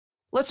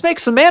Let's make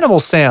some animal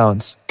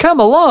sounds. Come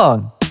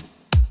along.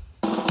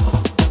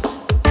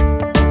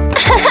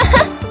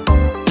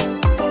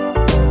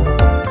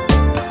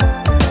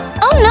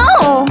 Oh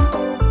no!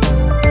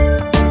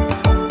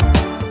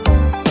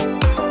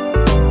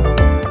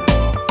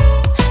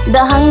 The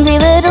hungry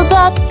little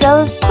duck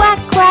goes quack,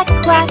 quack,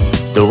 quack.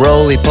 The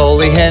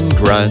roly-poly hen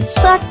grunts.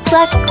 Cluck,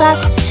 cluck, cluck.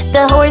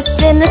 The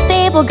horse in the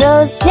stable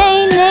goes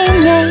neigh, neigh,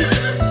 neigh.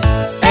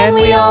 And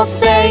we all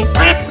say,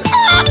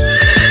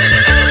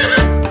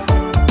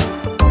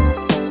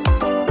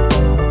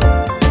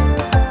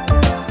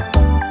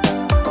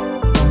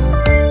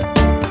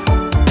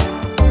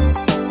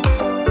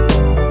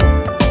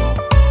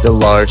 the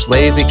large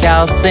lazy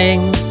cow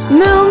sings,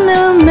 moo,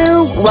 moo,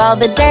 moo. While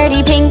the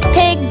dirty pink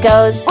pig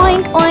goes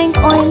oink, oink,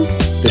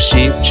 oink. the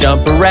sheep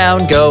jump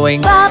around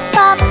going, Ba,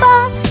 ba,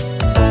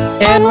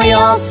 ba. and we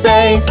all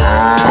say,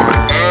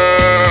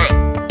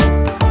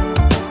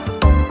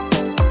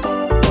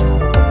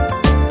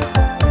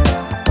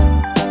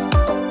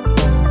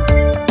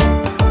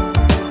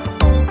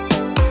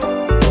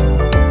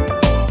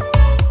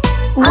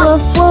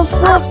 Woof, woof,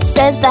 woof,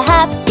 says the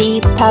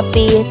happy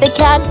puppy. The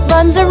cat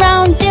runs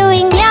around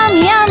doing meow,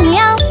 meow,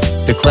 meow.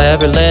 the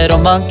clever little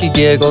monkey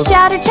giggles,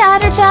 Chatter,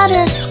 chatter,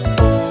 chatter.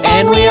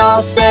 and we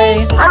all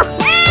say,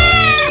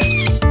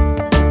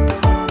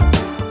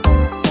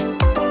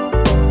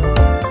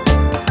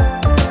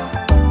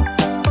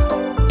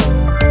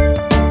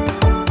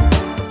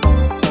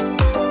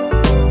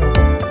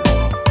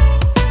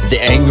 the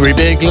angry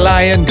big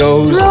lion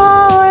goes,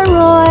 Roar,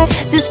 roar.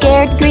 The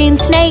scared green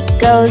snake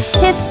goes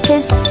hiss,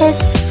 hiss, hiss.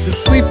 the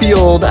sleepy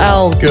old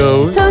owl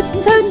goes,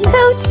 Hoot, hoot,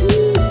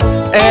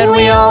 hoot. and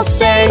we all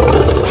say,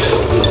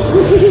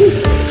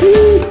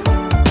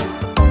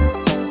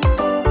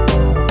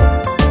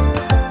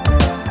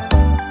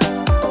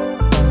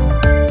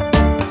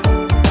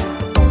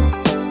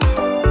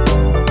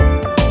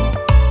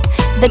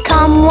 The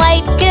calm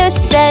white goose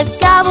says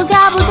gobble,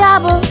 gobble,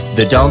 gobble.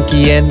 the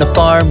donkey in the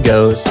farm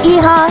goes,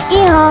 Ee-haw,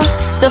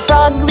 ee-haw. The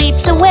frog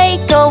leaps away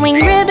going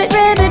ribbit,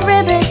 ribbit,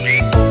 ribbit.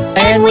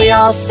 and we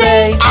all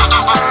say,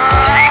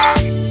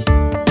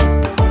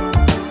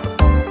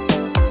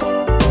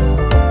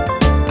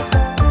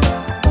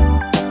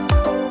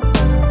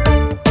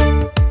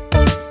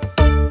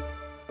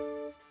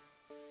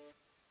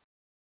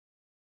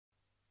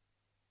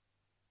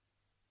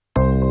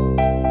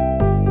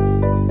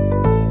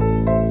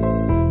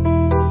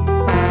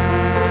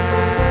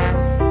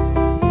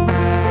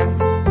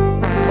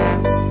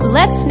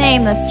 Let's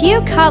name a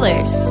few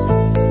colors.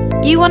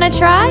 You want to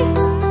try?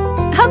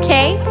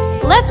 Okay,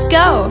 let's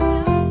go.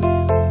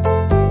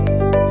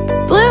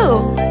 Blue,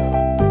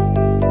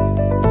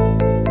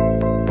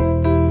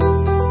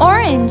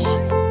 orange,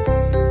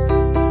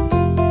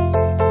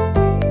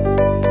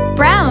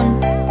 brown,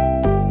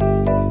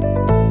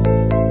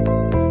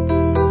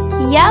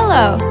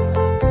 yellow,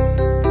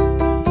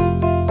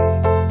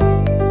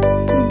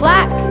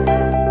 black,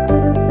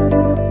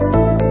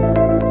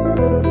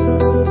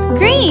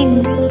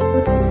 green,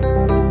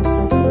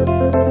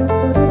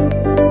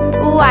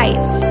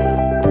 white,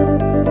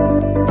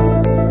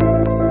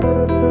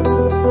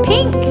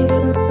 pink,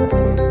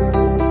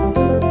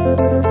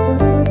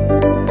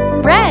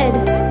 red,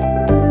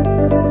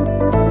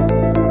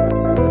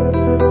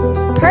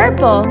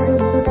 purple,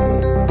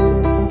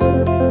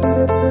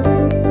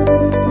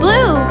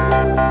 blue,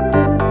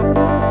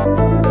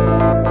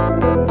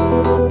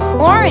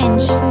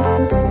 orange,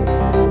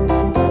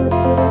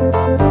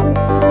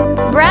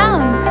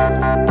 brown,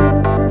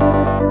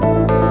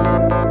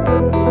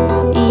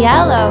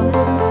 yellow,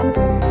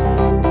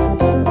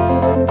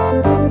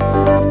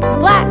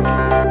 black,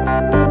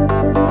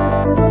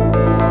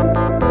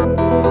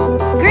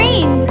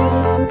 green,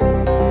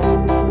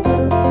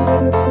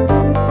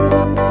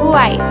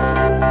 white,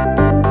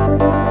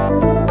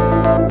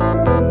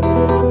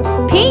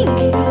 pink,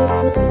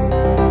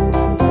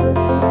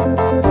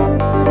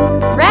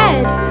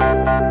 red,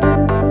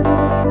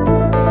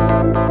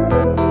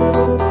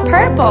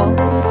 purple,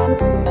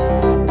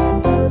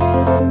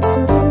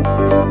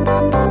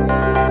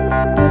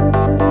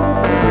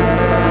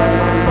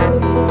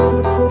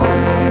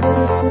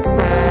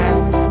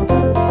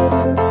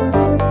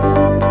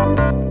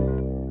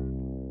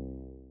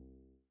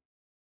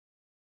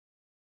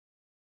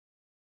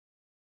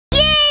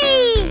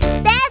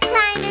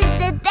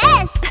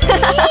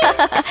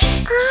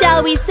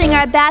 Shall we sing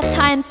our bath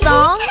time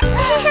song?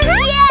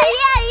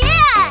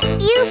 Yeah!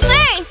 You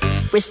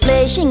first! We're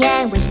splishing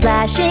and we're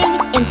splashing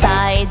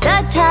inside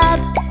the tub.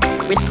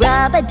 We're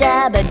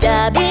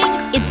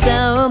scrub-a-dub-a-dubbing, it's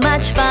so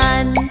much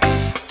fun.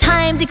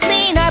 Time to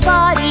clean our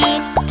body,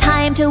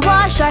 time to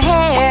wash our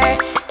hair.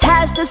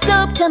 Pass the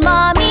soap to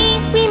mommy,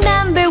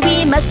 remember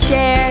we must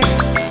share.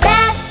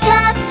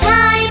 Bathtub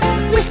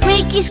time! We're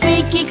squeaky,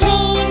 squeaky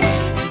clean.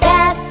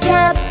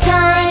 Bathtub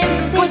time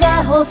for the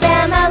whole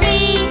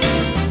family.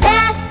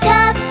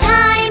 Bathtub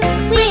time,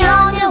 we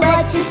all know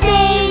what to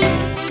say.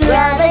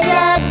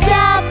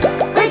 Scrub-a-dub-dub,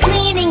 we're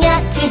cleaning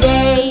up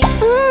today.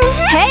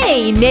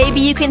 Hey, maybe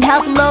maybe you can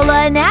help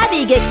Lola and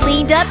Abby get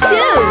cleaned up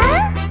too.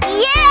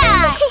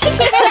 Yeah!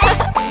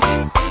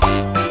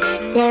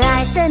 There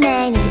are so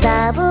many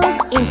bubbles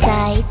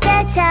inside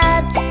the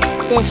tub.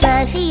 They're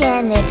fluffy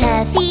and they're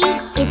puffy,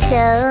 it's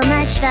so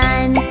much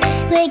fun.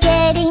 We're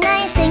getting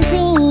nice and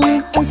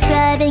clean and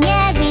scrubbing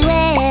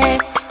everywhere.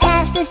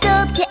 Pass the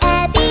soap to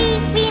Abby,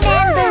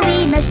 remember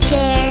we must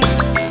share.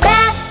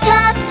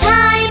 Bathtub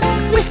time,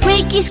 we're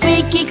squeaky,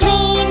 squeaky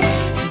clean.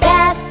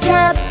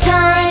 Bathtub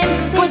time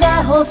for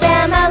the whole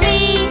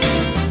family.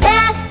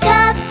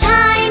 Bathtub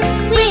time,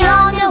 we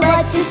all know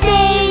what to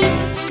say.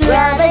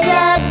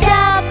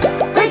 Scrub-a-dub-dub,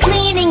 we're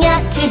cleaning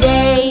up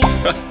today.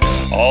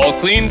 All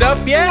cleaned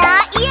up yet?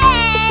 Not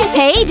yet!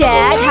 Hey,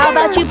 Dad, how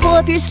about you pull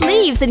up your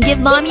sleeves and give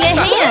Mommy a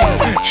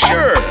hand?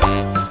 Sure.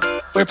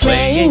 We're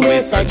playing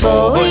with our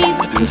toys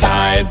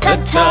inside the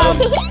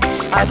tub.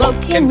 Our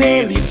boat can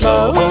really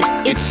float,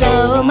 it's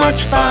so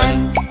much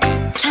fun.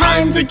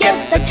 Time to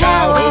get the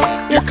towel,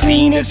 you're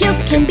clean as you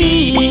can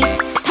be.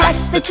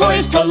 Pass the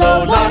toys to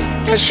Lola,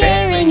 cause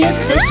sharing is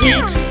so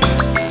sweet.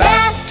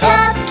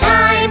 Bathtub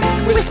time,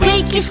 we're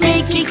squeaky,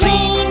 squeaky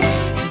clean.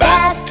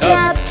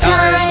 Bathtub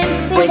time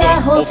for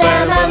the whole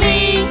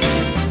family.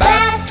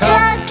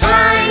 Bathtub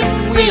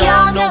time, we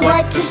all know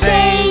what to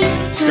say.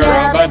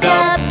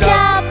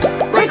 Scrub-a-dub-dub,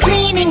 we're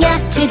cleaning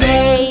up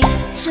today.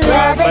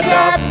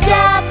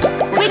 Scrub-a-dub-dub,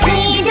 we're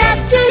cleaned up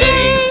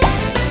today.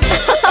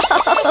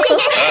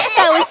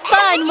 That was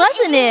fun,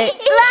 wasn't it?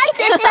 Lots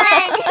of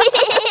fun.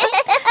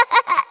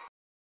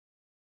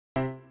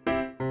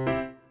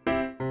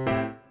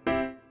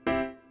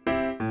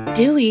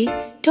 Dewey,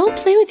 don't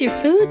play with your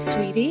food,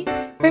 sweetie.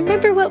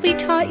 Remember what we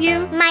taught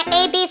you? My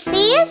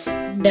ABCs?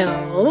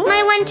 No.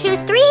 My 1, 2,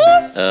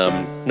 3s?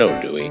 No,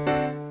 Dewey.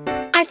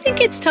 I think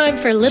it's time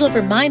for a little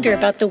reminder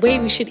about the way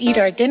we should eat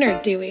our dinner,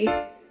 Dewey.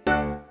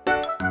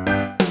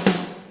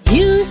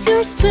 Use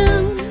your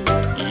spoon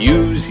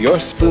Use your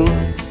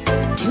spoon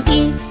to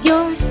eat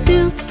your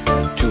soup.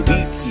 to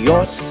eat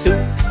your soup.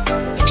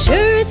 Make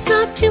sure it's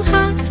not too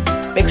hot.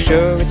 Make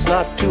sure it's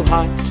not too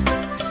hot.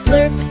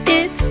 Slurp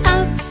it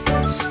up.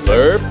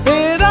 Slurp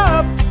it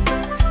up.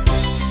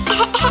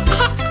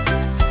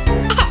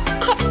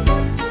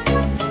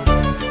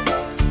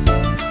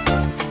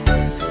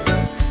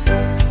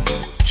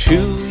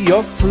 Chew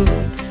your food.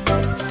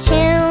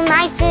 Chew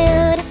my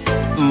food.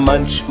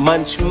 Munch,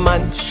 munch,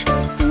 munch.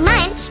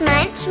 Munch,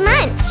 munch,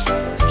 munch.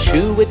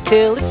 Chew it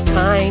till it's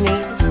tiny.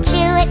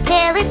 Chew it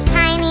till it's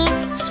tiny.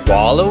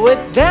 Swallow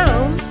it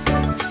down.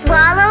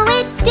 Swallow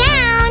it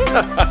down.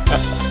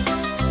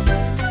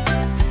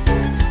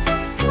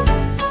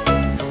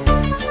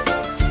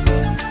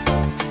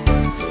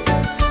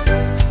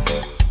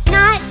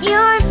 Not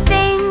your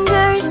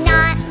fingers.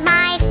 Not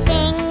my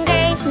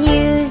fingers.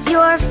 Use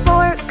your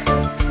fork.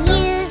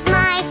 Use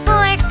my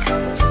fork.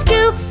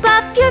 Scoop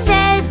up your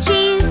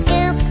veggies.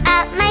 Scoop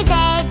up my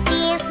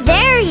veggies.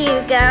 There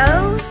you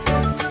go.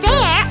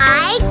 There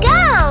I go.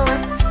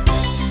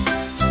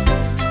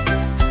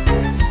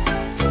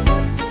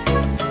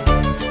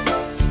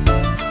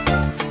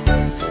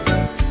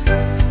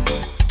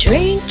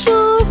 Drink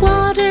your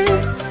water.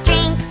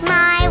 Drink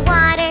my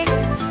water.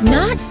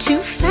 Not too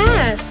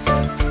fast.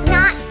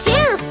 Not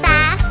too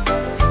fast.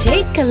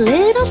 Take a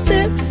little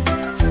sip.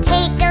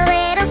 Take a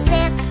little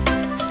sip.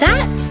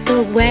 That's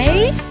the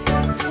way.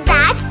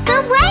 That's the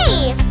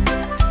way.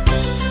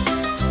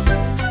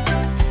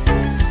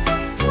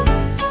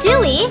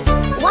 Dewey,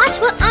 watch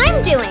what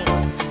I'm doing.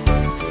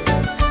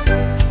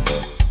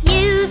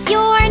 Use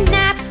your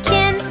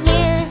napkin.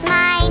 Use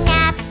my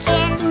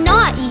napkin.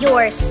 Not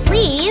your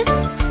sleeve.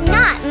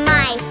 Not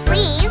my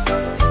sleeve.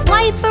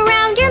 Wipe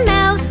around your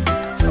mouth.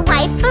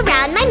 Wipe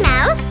around my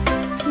mouth.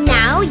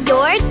 Now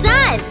you're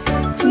done.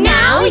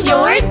 Now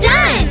you're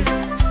done.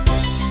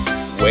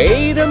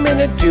 Wait a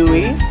minute,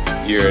 Dewey.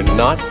 You're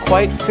not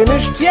quite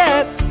finished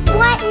yet.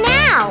 What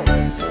now?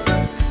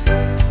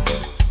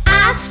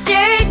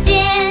 After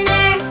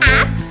dinner.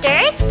 After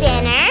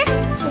dinner.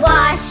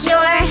 Wash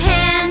your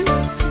hands.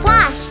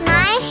 Wash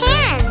my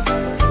hands.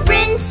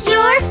 Rinse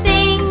your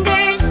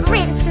fingers.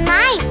 Rinse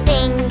my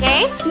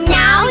fingers.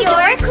 Now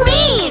you're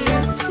clean.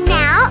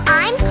 Now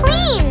I'm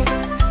clean.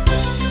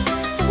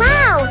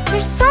 Wow,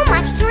 there's so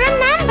much to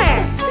remember.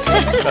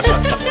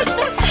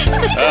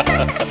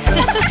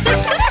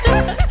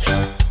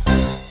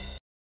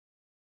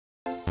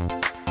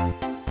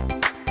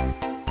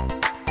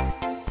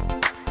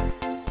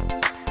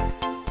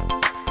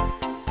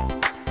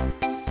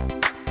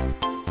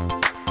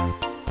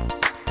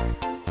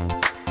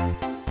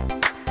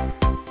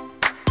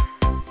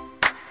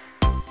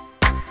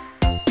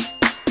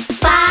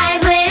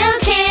 Five little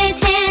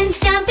kittens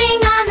jumping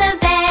on the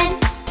bed.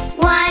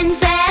 One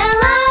fell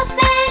off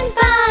and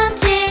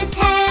bumped his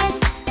head.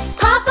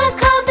 Papa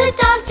called the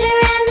doctor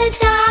and the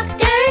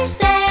doctor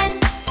said,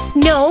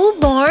 No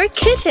more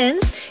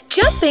kittens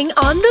jumping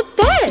on the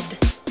bed.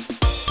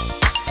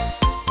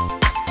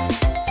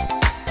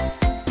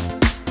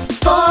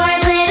 Four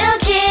little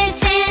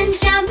kittens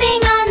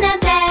jumping on the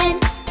bed.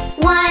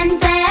 One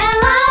fell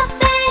off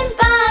and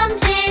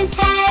bumped his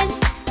head.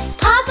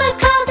 Papa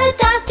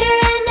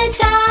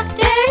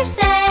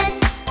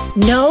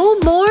No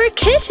more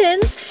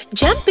kittens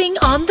jumping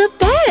on the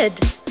bed.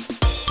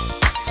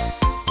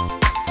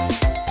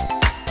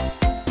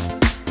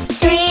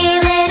 3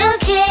 little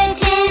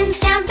kittens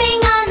jumping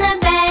on the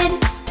bed.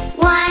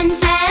 One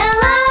fell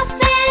off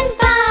and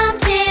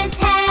bumped his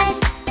head.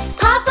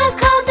 Papa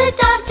called the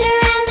doctor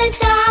and the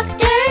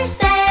doctor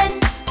said,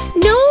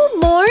 No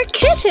more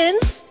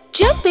kittens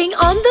jumping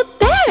on the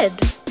bed.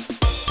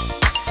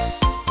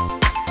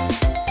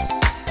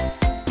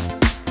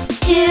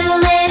 2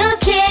 little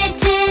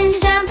kittens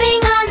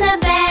jumping on the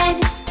bed.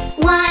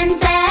 One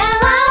fell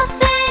off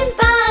and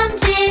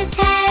bumped his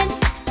head.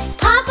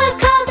 Papa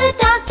called the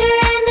doctor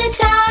and the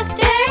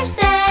doctor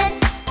said,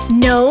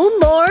 No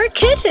more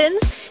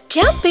kittens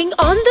jumping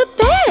on the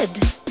bed.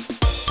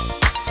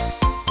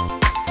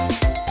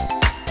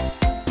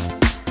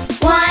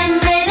 1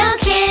 little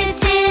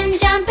kitten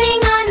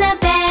jumping on the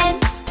bed.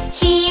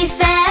 He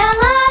fell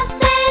off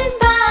and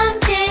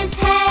bumped his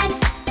head.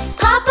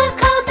 Papa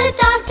called the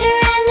doctor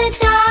and the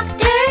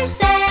doctor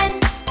said,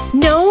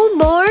 No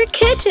more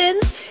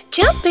kittens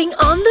jumping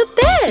on the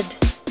bed.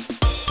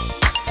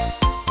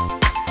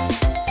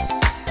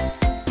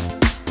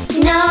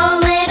 No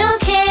little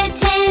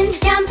kittens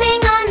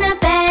jumping on the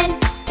bed.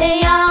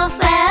 They all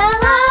fell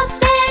off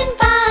and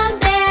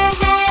bumped their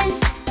heads.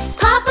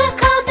 Papa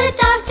called the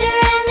doctor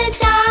and the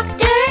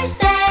doctor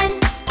said,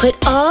 Put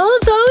all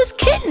those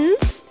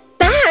kittens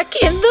back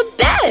in the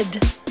bed.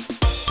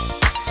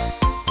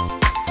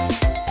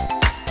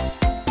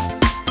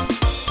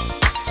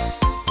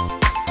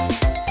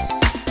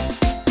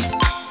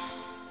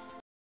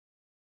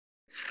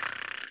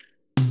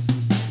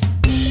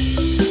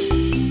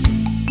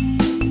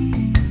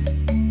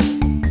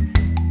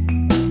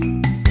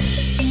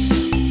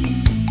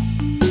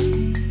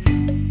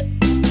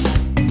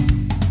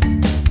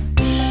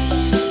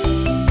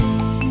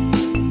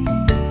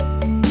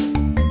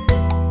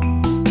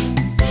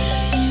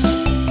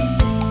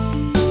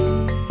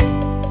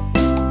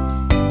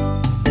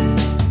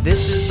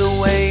 This is the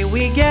way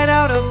we get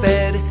out of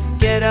bed,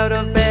 get out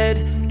of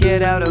bed,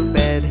 get out of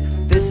bed.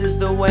 This is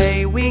the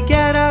way we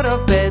get out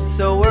of bed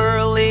so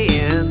early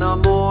in the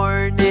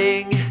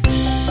morning.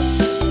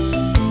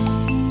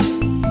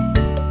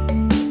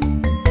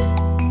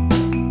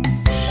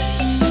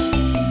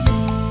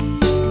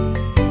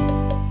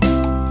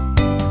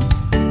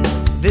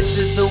 This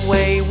is the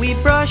way we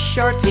brush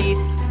our teeth,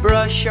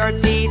 brush our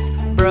teeth,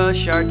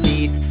 brush our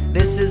teeth.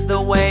 This is the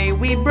way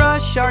we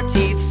brush our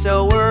teeth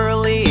so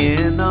early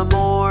in the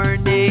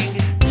morning.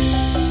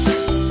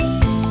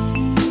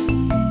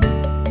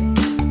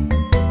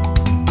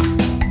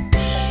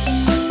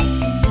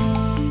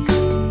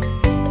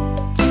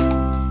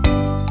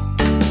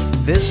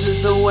 This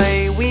is the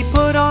way we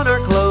put on our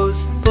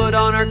clothes, put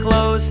on our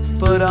clothes,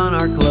 put on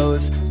our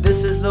clothes.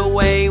 This is the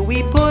way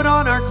we put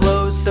on our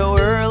clothes so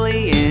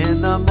early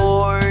in the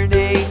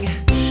morning.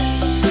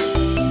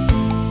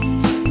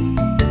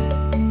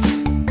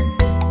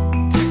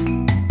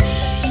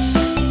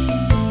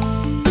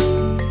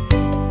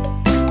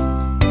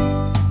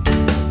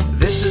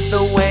 This is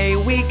the way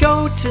we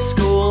go to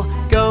school,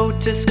 go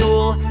to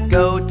school,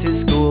 go to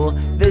school.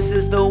 This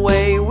is the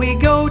way we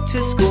go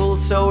to school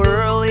so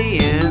early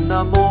in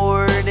the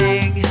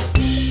morning.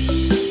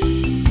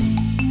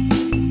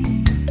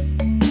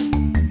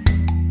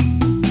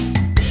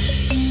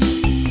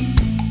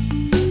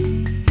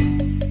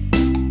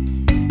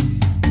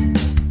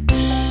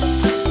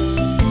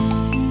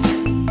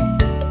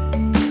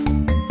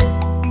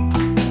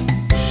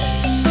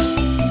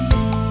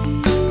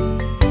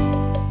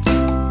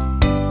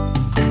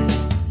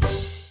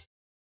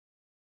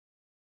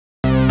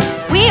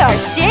 We are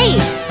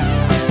shapes.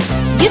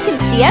 You can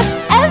see us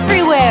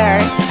everywhere.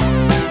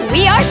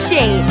 We are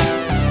shapes.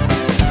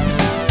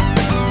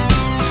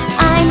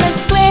 I'm a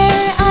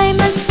square, I'm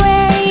a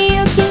square.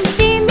 You can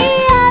see me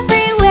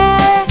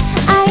everywhere.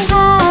 I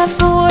have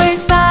 4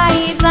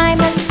 sides. I'm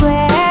a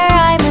square,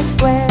 I'm a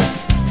square.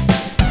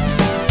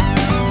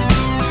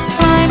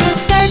 I'm a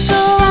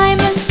circle, I'm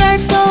a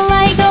circle.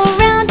 I go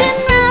round and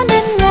round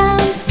and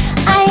round.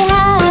 I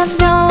have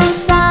no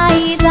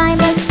sides. I'm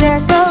a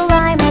circle,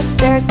 I'm a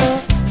circle.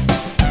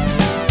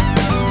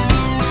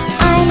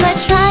 I'm a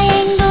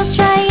triangle,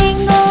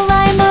 triangle.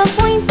 I'm a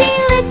pointy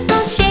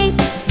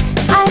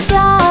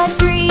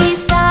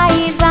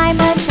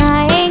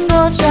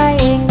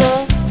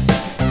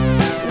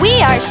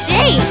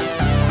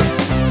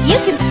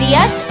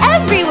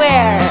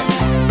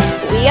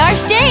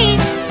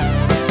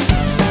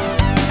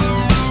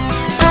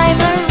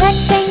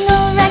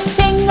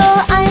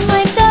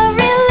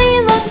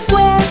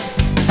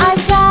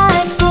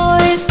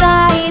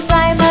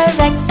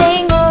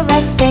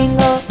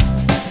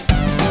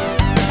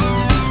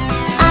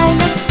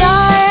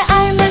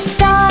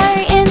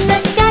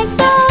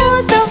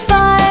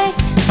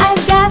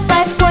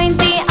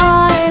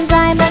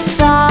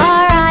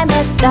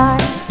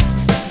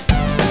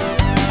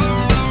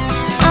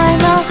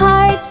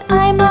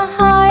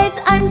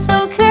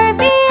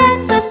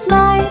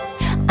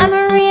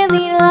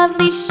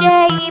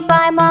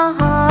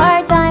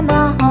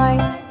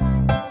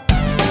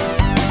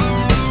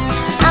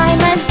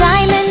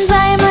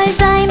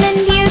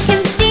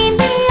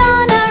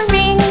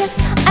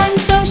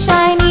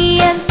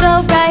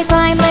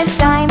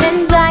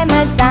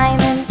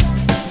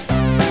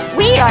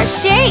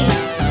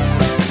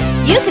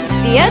You can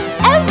see us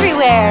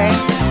everywhere.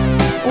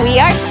 We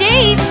are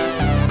shapes.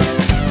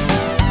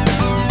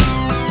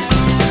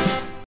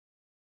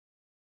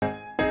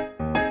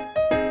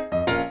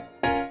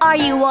 Are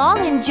you all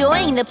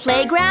enjoying the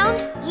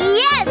playground?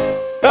 Yes!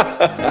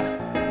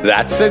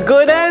 That's a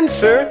good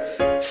answer.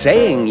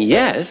 Saying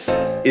yes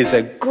is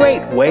a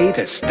great way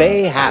to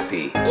stay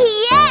happy.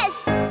 Yes!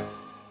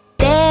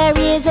 There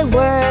is a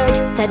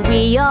word that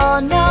we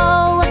all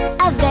know,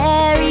 a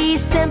very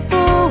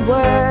simple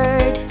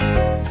word.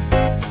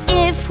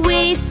 If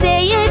we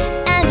say it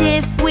and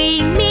if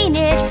we mean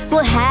it,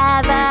 we'll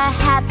have a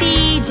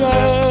happy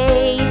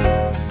day.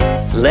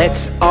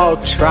 Let's all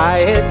try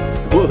it.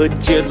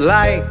 Would you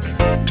like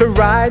to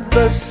ride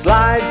the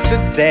slide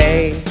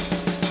today?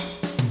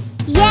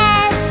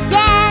 Yes,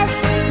 yes,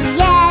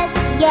 yes,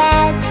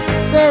 yes,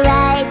 we'll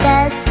ride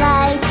the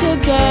slide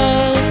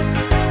today.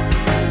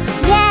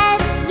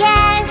 Yes,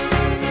 yes,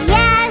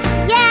 yes,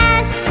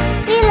 yes,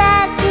 we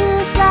love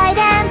to slide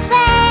and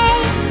play.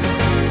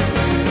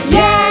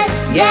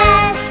 Yes,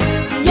 yes,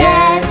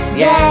 yes,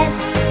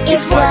 yes,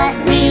 it's what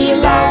we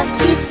love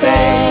to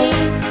say.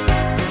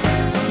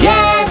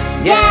 Yes,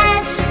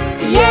 yes,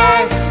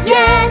 yes,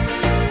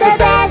 yes, the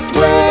best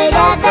word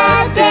of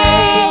the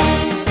day.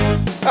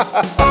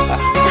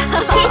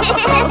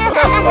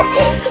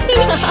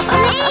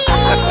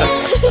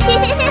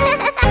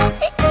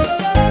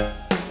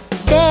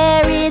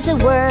 There is a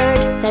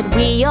word that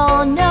we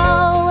all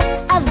know,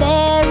 a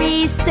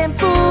very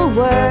simple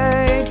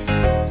word.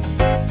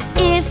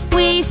 If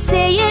we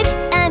say it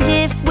and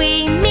if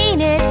we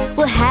mean it,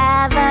 we'll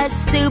have a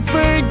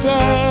super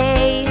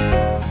day.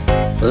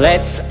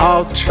 Let's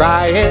all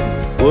try it.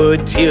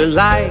 Would you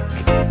like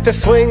to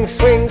swing,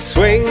 swing,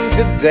 swing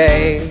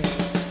today?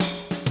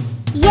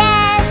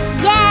 Yes,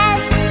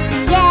 yes,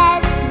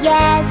 yes,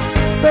 yes,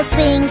 we'll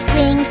swing,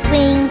 swing,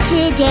 swing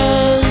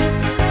today.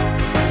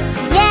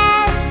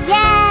 Yes,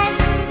 yes,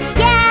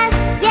 yes,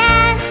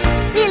 yes,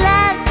 we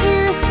love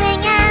to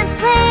swing and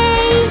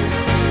play.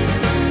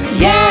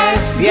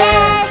 Yes,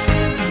 yes,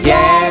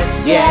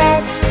 yes,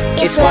 yes,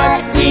 it's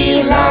what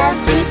we love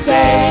to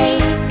say.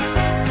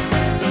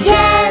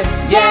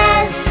 Yes,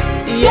 yes,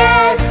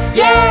 yes,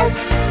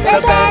 yes, the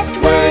best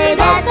word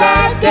of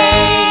the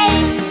day.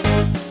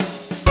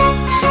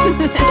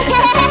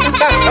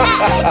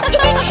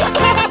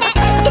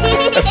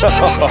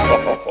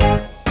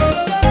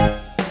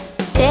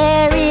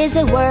 There is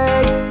a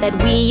word that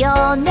we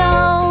all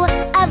know,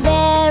 a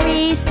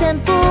very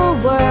simple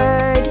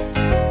word.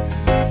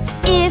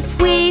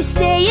 If we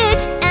say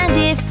it and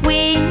if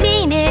we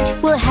mean it,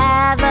 we'll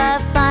have a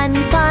fun,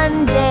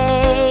 fun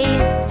day.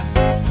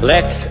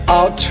 Let's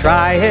all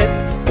try it.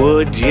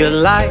 Would you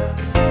like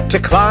to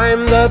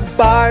climb the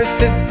bars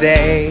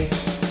today?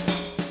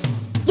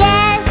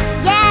 Yes,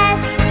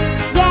 yes,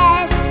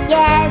 yes,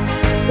 yes,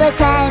 we'll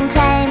climb,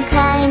 climb,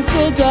 climb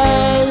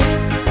today.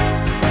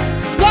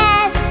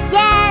 Yes,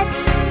 yes,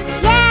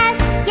 yes,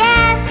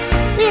 yes,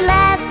 we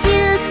love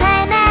to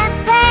climb and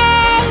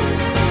play.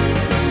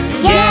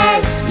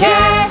 Yes,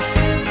 yes,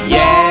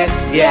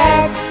 yes,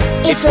 yes,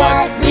 it's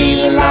what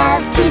we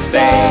love to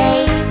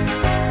say.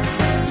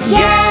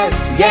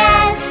 Yes,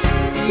 yes,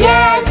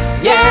 yes,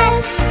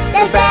 yes,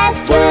 the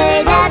best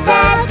word of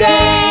the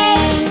day.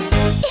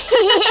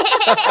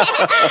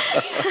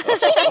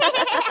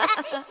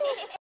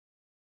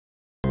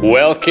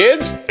 Well,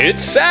 kids,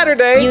 it's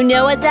Saturday. You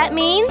know what that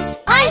means?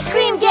 Ice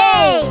cream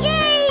day!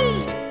 Yay!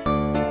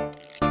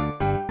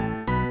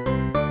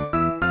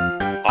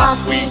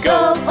 Off we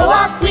go, oh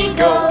off we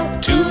go,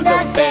 to the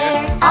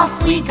fair,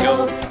 off we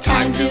go.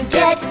 Time to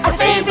get our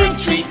favorite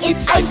treat,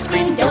 it's ice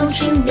cream, don't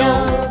you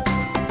know?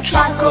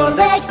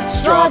 Chocolate,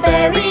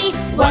 strawberry,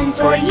 one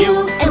for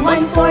you and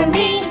one for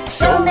me.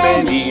 So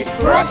many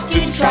for us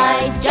to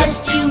try,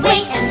 just you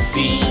wait and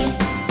see.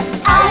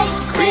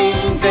 Ice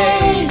cream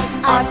day,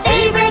 our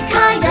favorite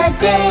kind of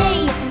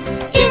day.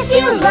 If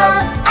you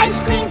love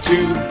ice cream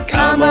too,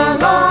 come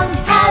along,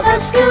 have a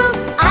scoop.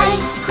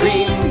 Ice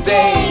cream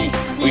day,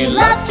 we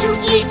love to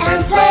eat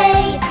and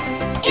play.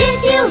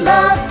 If you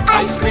love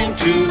ice cream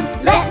too,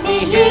 let me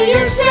hear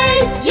you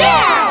say,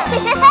 yeah!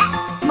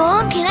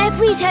 Mom, can I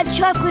please have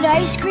chocolate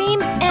ice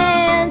cream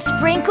and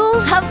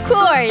sprinkles? Of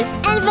course!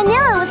 And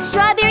vanilla with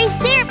strawberry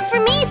syrup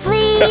for me,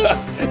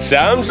 please.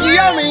 Sounds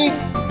yummy.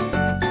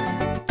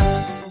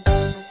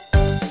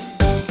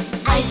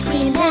 Ice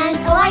cream man,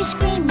 oh ice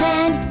cream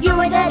man,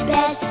 you're the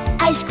best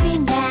ice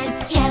cream man.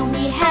 Can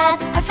we have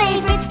our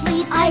favorites,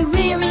 please? I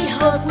really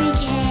hope we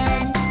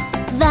can.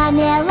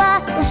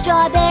 Vanilla with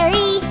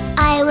strawberry,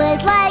 I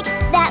would like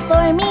that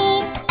for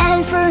me.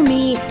 And for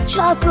me,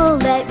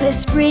 chocolate with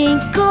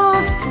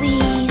sprinkles,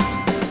 please.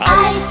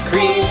 Ice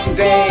cream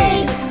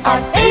day, our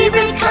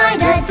favorite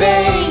kind of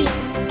day.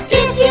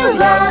 If you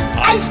love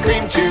ice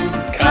cream too,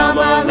 come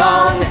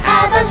along,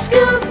 have a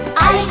scoop.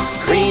 Ice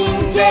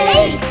cream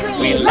day,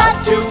 we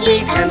love to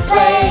eat and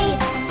play.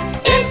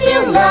 If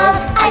you love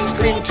ice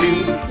cream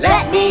too,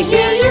 let me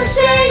hear you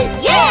say,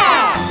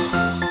 yeah!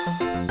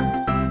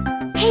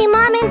 Hey Hey,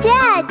 Mom and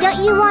Dad,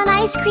 don't you want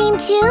ice cream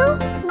too?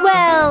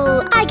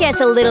 Well, I guess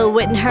a little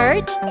wouldn't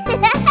hurt.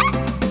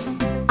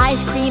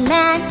 Ice cream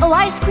man, oh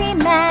ice cream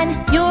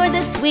man, you're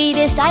the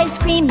sweetest ice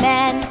cream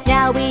man.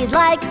 Now we'd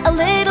like a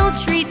little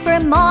treat for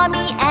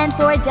Mommy and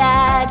for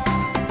Dad.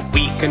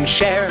 We can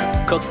share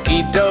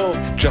cookie dough,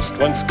 just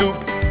one scoop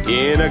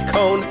in a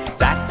cone.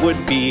 That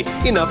would be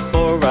enough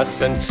for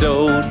us and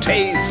so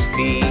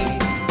tasty.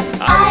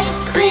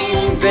 Ice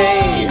cream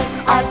day,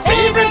 our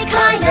favorite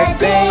kind of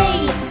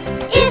day.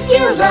 If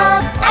you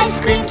love ice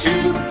cream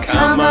too,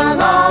 come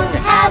along,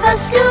 have a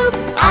scoop.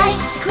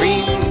 Ice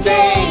cream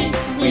day,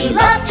 we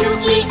love to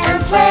eat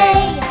and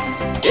play.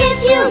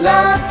 If you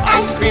love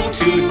ice cream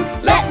too,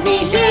 let me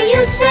hear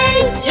you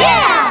say,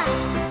 yeah!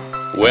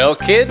 Well,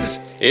 kids,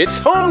 it's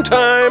home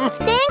time.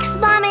 Thanks,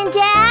 Mom and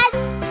Dad,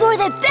 for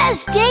the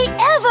best day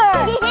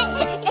ever!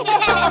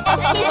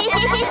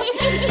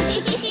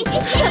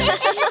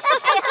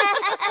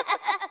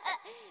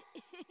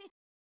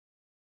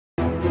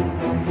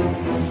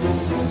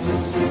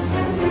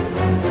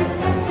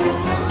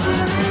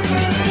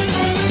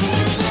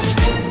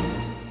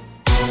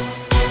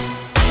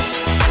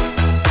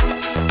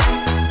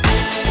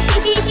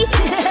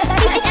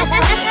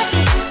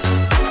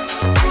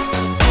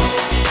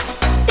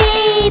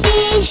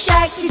 Baby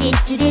shark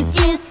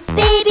do-do-do-do,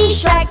 baby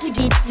shark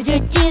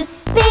do-do-do-do,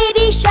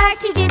 baby shark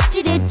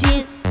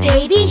do-do-do-do,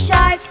 baby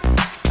shark.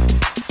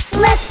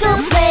 Let's go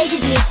play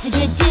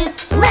do-do-do-do,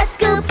 let's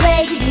go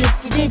play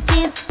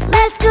do-do-do-do,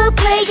 let's go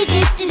play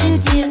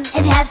do-do-do-do,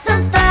 and have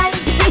some fun.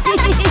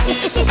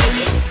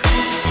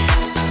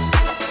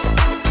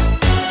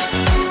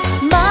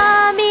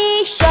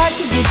 Mommy shark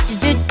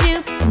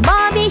do-do-do-do,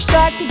 Mommy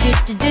shark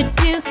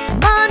do-do-do-do,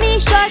 Mommy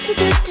shark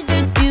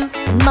do-do-do-do,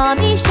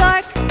 Mommy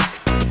shark.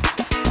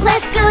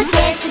 Let's go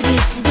dance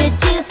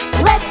do-do-do-do,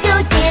 let's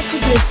go dance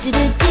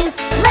do-do-do-do,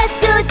 let's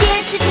go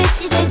dance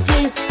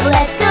do-do-do-do,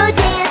 let's go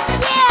dance,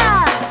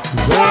 yeah!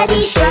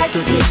 Daddy shark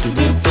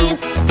do-do-do-do,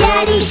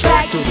 Daddy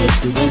shark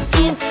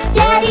do-do-do-do,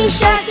 Daddy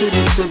shark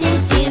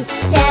do-do-do-do,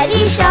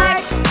 Daddy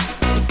shark.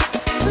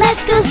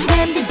 Let's go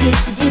swim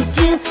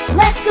do-do-do-do,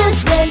 let's go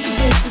swim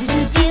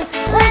do-do-do-do,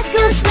 let's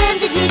go swim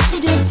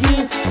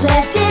do-do-do-do,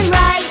 left and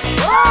right,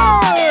 whoa!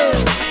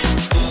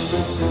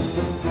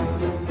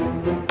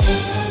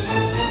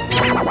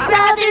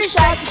 Brother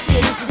shark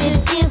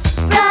do-do-do-do,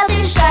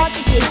 brother shark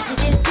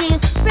do-do-do-do,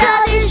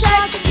 brother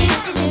shark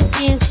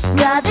do-do-do-do,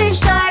 brother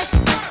shark.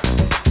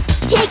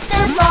 Kick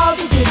the ball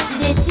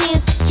do-do-do-do,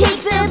 kick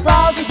the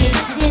ball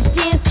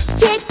do-do-do-do,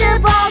 kick the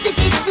ball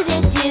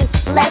do-do-do-do,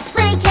 let's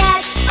play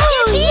catch.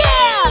 Oh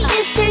yeah!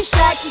 Sister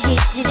shark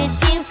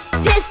do-do-do-do,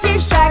 sister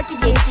shark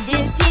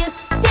do-do-do-do,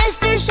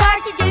 sister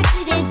shark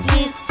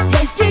do-do-do-do,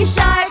 sister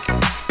shark.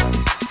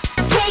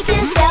 Take a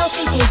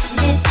selfie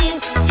do-do-do-do,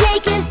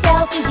 take a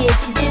selfie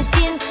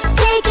do-do-do-do,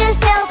 take a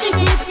selfie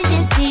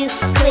do-do-do-do,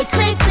 click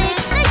click click.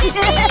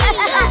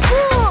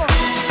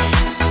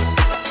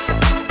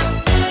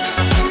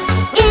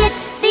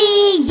 It's the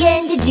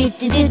end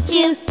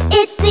do-do-do-do,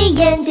 it's the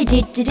end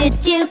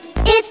do-do-do-do,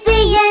 it's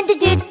the end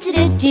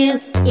do-do-do-do,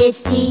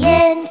 it's the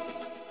end.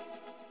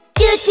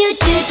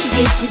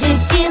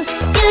 Do-do-do-do-do-do-do,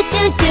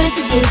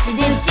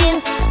 do-do-do-do-do-do-do,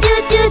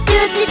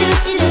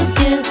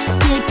 do-do-do-do-do-do-do,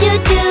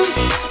 do-do-do,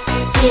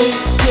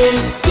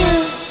 do-do-do.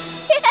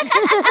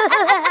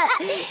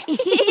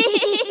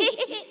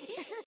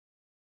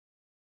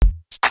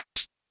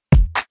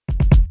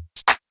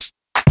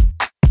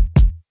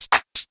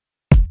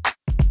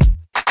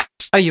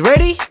 Are you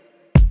ready?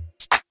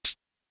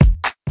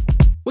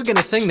 We're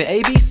gonna sing the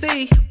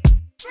ABC.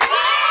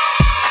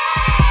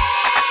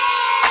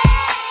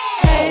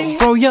 A.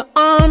 Throw your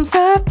arms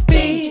up.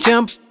 B.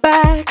 Jump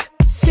back.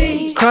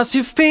 C. Cross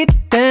your feet,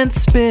 then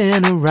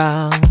spin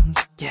around.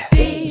 Yeah.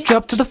 D.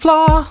 Drop to the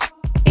floor.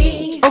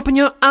 E. Open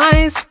your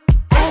eyes.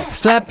 F.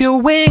 Flap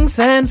your wings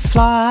and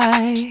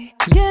fly.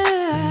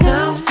 Yeah.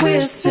 Now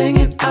we're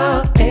singing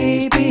our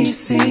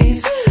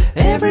ABCs.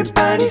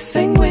 Everybody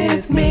sing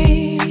with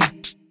me.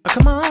 Oh,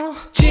 come on.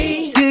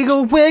 G.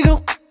 Giggle,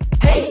 wiggle.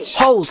 H.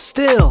 Hold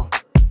still.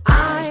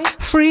 I.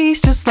 Freeze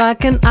just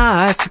like an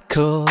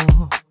icicle.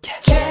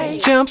 J.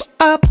 Jump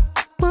up.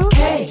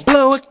 K.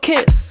 Blow a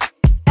kiss.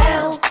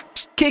 L.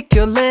 Kick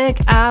your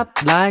leg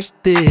out like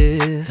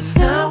this.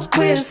 Now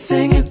we're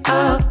singing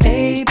our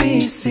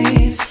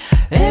ABCs.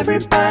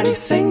 Everybody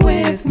sing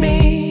with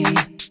me.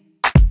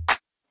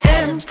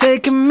 M.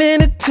 Take a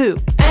minute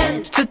to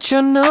N. Touch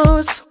your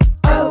nose.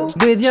 O.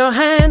 With your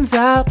hands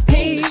out.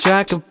 P.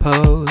 Strike a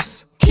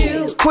pose.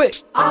 Q.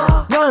 Quick.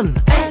 R.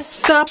 Run. S.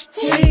 Stop.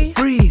 T.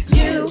 Breathe.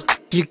 U.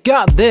 You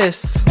got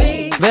this.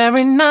 V.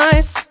 Very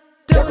nice.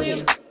 W.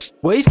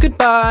 Wave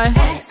goodbye.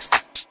 X.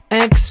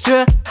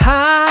 Extra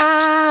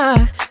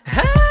high.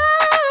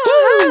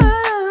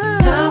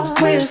 Now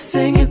we're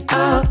singing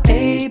our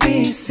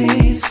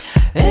ABCs.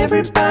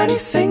 Everybody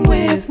sing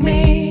with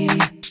me. Oh,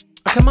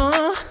 come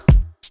on.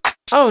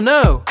 Oh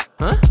no.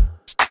 Huh?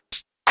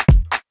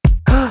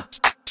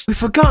 We've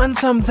forgotten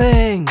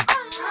something.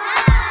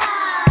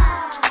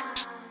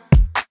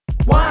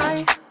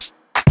 Y.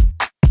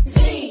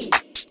 Z.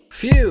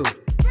 Phew!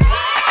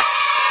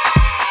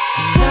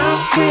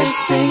 Now we're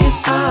singing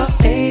our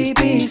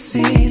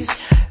ABCs.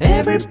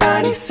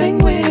 Everybody sing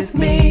with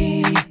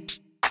me.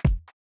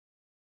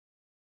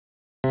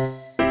 Hey,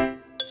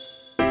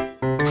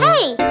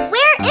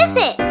 where is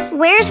it?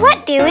 Where's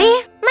what, Dewey?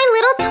 My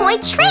little toy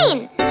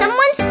train.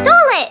 Someone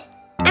stole it.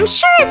 I'm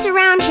sure it's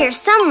around here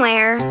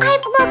somewhere.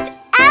 I've looked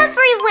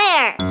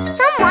everywhere.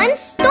 Someone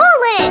stole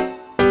it.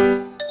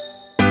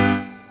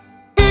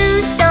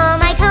 Who stole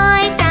my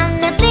toy from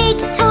the big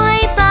toy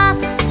box?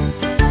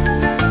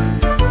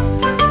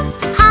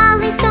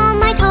 Holly stole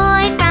my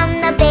toy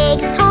from the big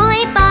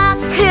toy box.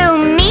 Who,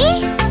 me?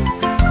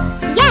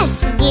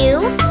 Yes,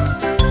 you.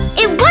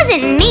 It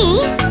wasn't me.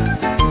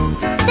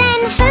 Then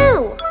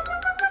who?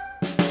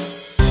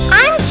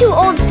 I'm too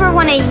old for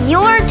one of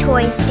your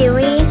toys,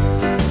 Dewey.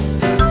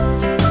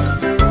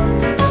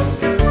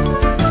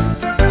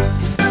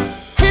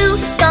 Who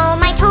stole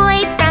my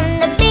toy from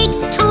the big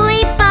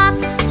toy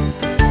box?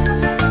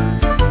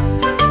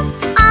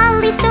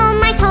 Ollie stole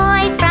my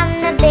toy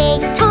from the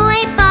big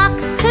toy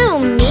box. Who,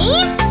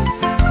 me?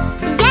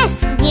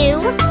 Yes,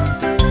 you.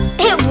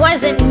 It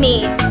wasn't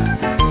me.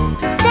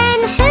 Then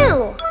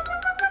who?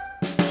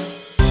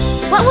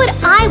 What would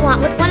I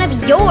want with one of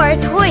your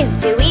toys,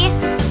 Dewey?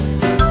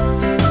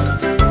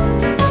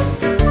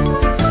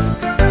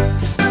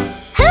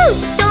 Who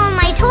stole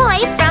my toy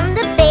from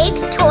the big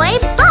toy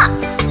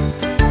box?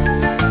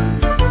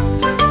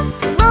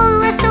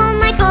 Lola stole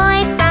my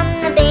toy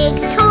from the big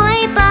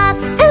toy box.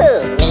 Who,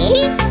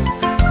 me?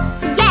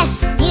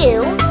 Yes,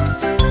 you.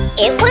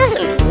 It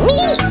wasn't me.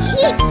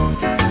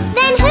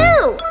 Then who?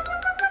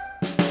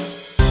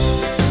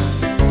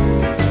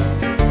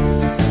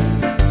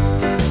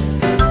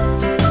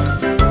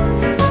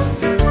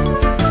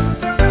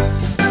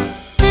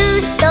 Who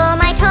stole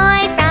my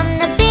toy from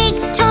the big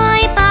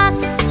toy box?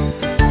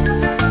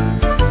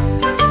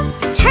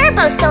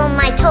 Turbo stole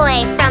my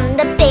toy from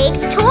the big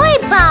toy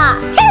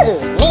box. Who,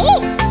 me?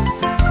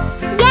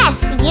 Yes,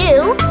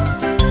 you.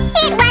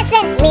 It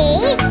wasn't me.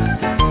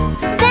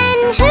 Then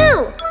who?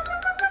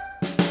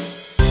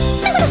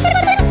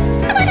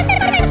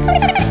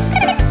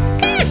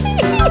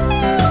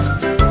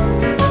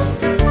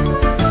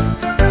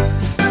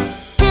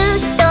 Who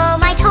stole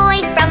my toy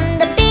from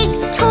the big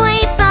toy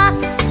box?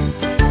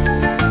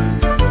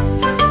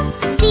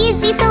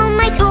 Zizi stole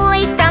my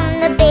toy from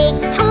the big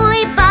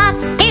toy box.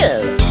 Who,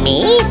 me?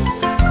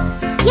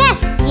 Yes,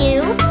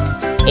 you.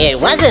 It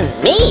wasn't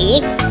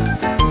me.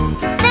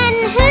 Then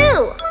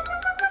who?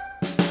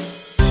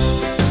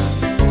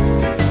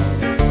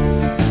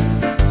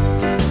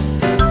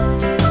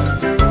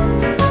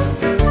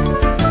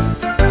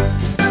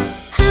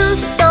 Who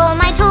stole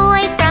my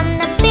toy from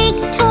the big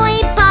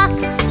toy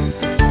box?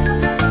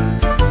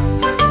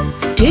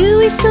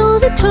 Dewey stole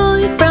the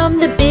toy from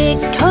the big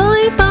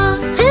toy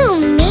box. Who,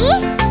 me?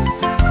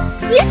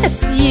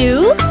 Yes,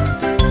 you.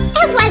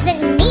 It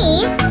wasn't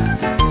me.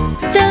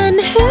 Then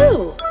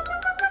who?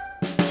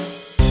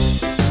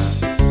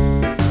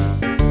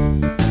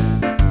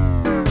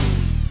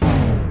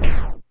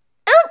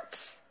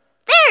 Oops!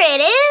 There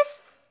it is!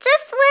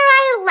 Just where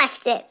I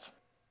left it.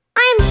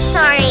 I'm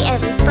sorry,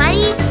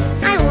 everybody.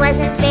 I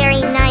wasn't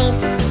very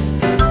nice.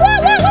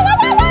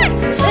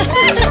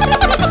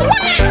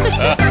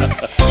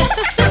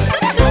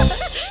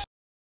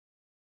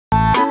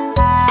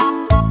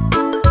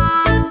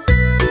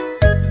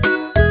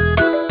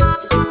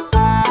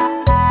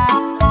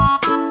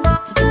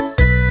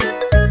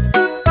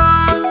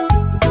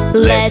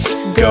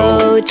 Let's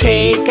go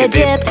take a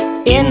dip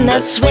in the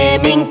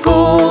swimming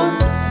pool.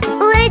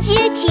 Would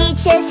you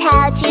teach us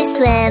how to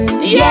swim?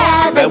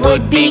 Yeah, that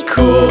would be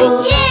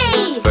cool.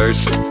 Yay!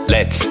 First,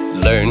 let's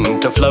learn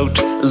to float,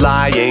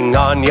 lying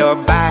on your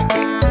back.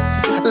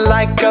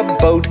 Like a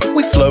boat,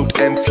 we float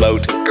and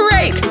float.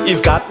 Great,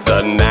 you've got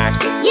the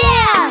knack.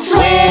 Yeah!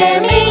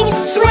 Swimming,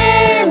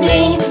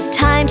 swimming,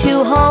 time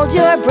to hold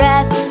your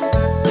breath.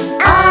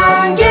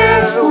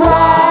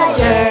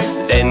 Underwater.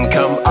 Then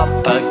come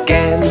up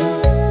again.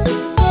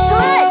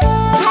 Look!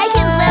 I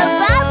can blow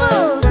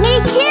bubbles! Me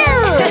too!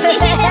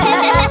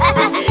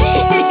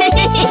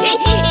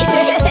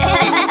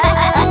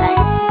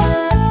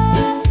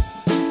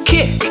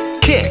 Kick,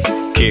 kick,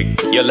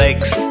 kick your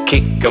legs,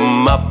 kick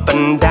 'em up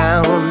and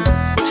down.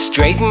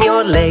 Straighten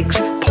your legs,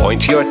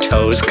 point your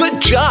toes.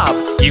 Good job,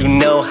 you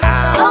know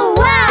how. Oh,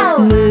 wow!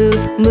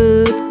 Move,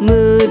 move,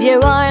 move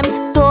your arms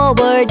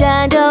forward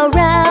and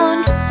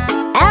around.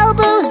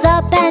 Elbows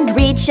up and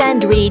reach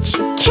and reach.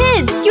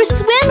 Kids, you're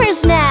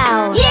swimmers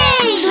now.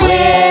 Yay!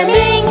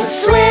 Swimming,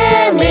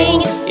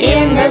 swimming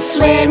in the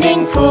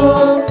swimming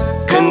pool.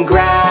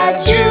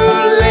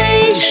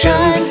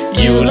 Congratulations,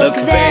 you look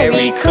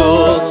very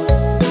cool.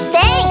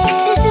 Thanks!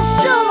 This is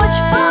so much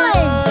fun!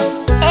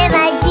 Am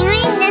I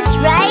doing this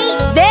right?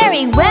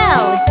 Very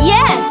well,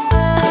 yes.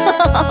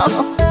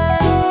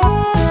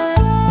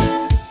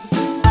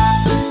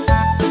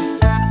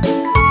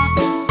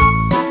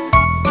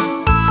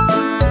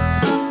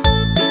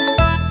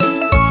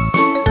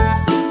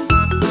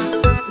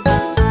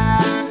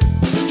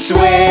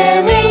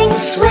 Swimming,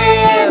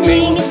 swimming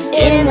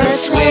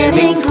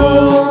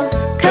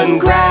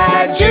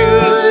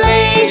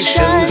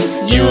Congratulations,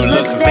 you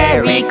look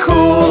very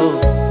cool.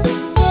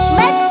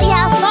 Let's see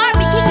how far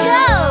we can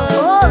go.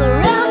 All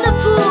around the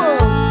pool.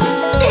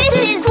 This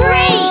is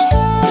great.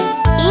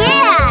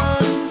 Yeah,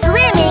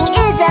 swimming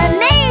is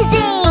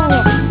amazing.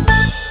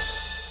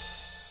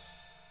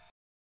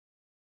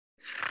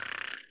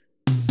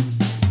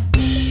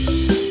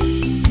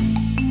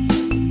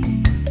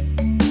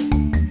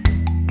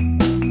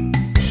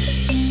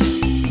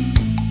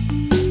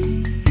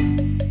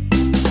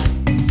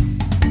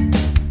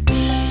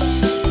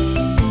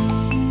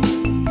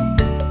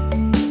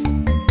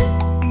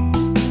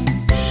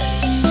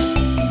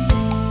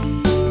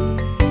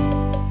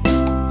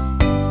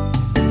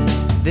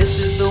 This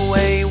is the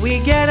way we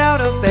get out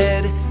of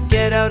bed,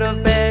 get out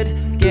of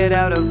bed, get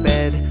out of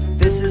bed.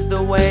 This is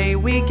the way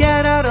we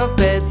get out of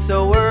bed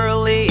so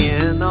early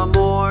in the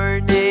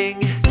morning.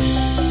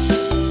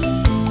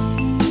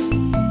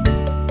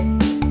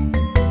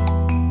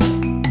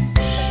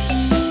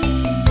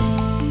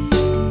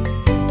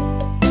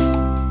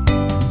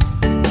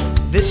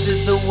 This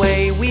is the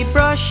way we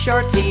brush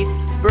our teeth,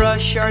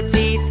 brush our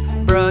teeth,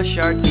 brush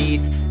our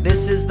teeth.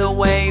 This is the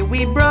way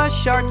we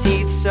brush our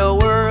teeth so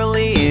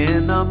early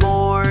in the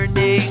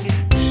morning.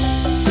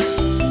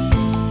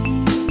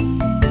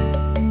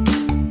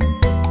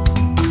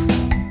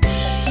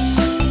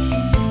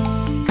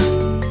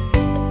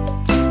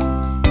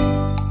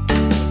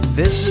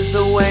 This is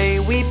the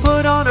way we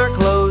put on our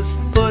clothes,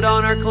 put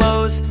on our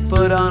clothes,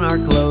 put on our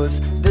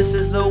clothes. This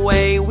is the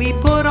way we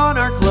put on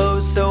our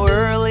clothes so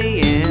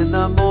early in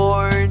the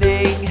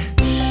morning.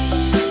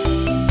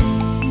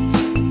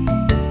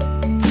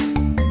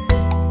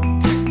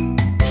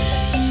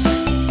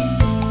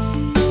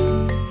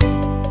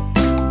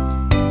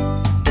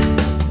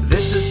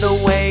 This is the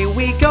way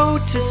we go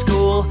to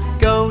school,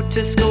 go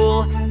to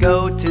school,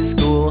 go to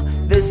school.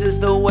 This is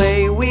the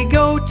way we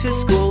go to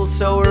school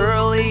so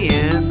early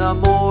in the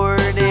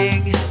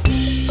morning.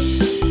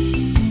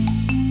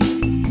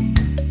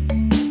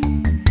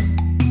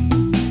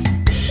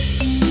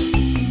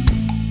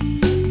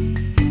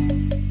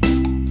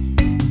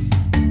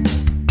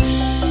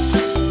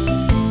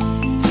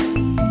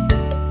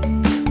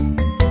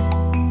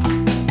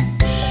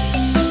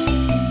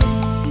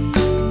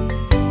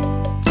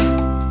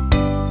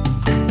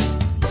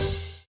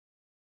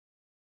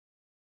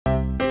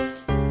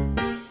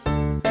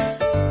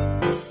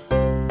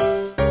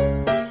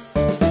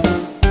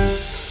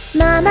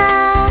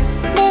 Mama,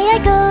 may I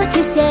go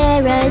to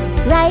Sarah's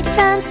right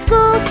from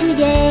school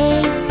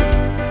today?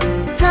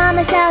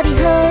 Promise I'll be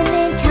home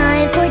in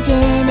time for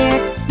dinner.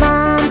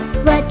 Mom,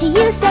 what do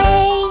you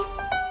say?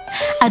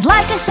 I'd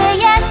like to say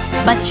yes,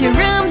 but your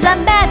room's a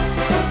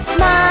mess.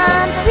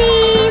 Mom,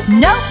 please.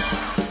 Nope.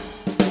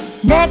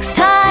 Next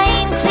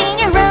time, clean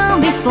your room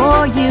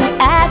before you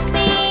ask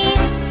me.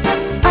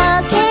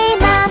 Okay,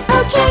 Mom,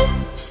 okay.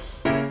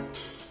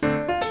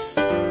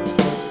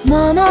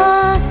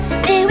 Mama,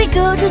 may we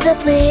go to the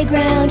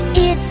playground?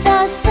 It's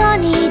a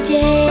sunny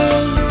day.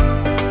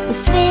 We'll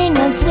swing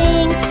on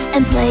swings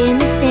and play in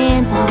the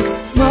sandbox.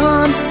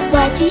 Mom,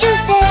 what do you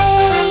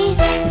say?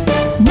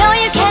 No,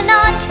 you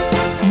cannot.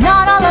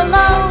 Not all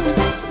alone.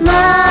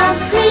 Mom,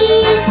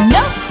 please.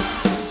 Nope.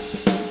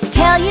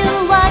 Tell you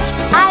what,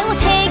 I will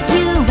take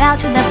you out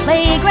to the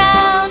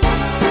playground.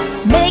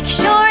 Make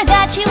sure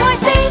that you are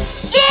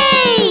safe.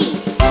 Yay!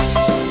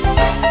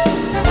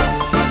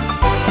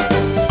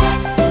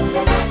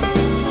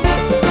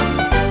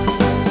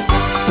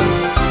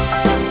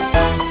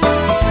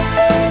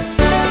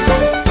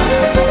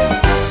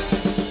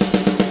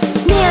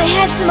 May I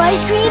have some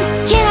ice cream?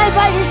 Can I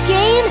buy this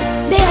game?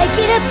 May I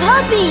get a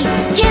puppy?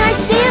 Can I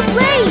stay up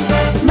late?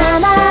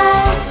 Mama,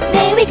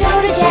 may we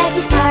go to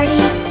Jackie's party?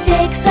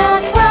 6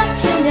 o'clock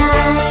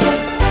tonight.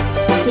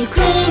 We've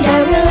cleaned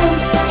our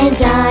rooms and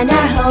done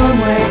our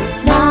homework.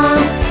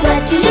 Mom,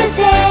 what do you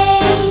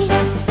say?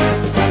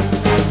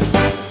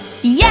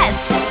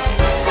 Yes!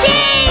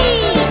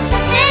 Yay!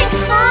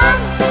 Thanks, Mom!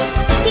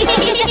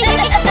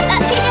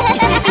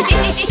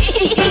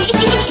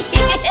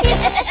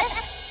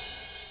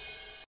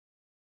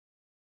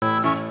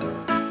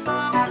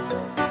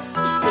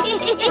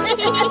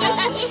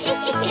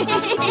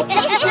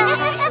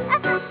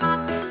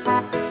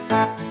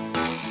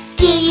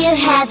 Do you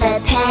have a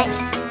pet?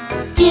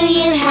 Do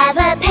you have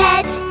a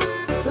pet?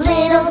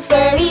 Little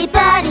furry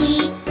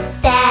buddy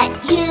that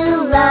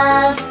you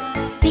love?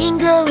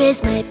 Bingo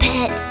is my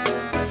pet.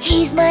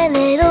 He's my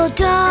little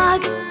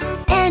dog,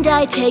 and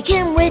I take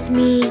him with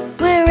me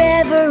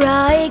wherever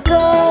I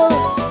go.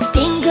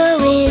 Bingo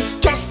is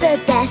just the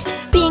best.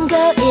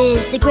 Bingo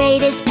is the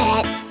greatest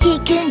pet. He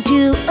can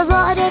do a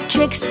lot of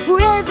tricks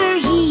wherever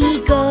he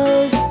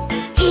goes.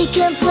 He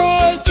can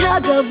play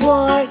tug of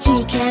war.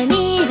 He can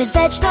even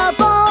fetch the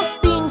ball.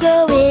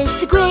 Bingo is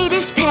the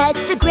greatest pet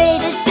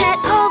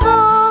of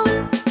all.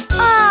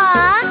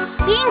 Aw,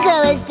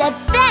 Bingo is the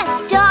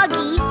best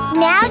doggy.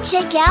 Now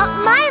check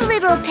out my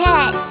little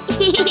pet.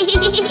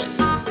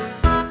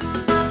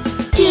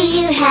 Do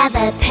you have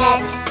a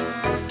pet?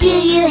 Do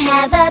you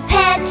have a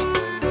pet?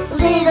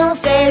 little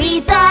furry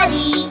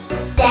buddy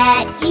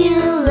that you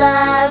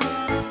love.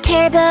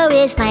 Turbo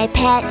is my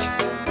pet.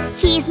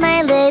 He's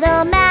my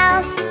little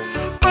mouse,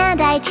 and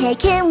I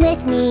take him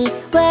with me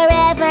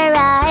wherever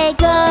I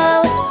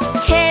go.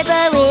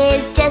 Turbo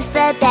is just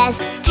the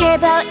best.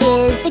 Turbo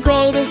is the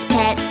greatest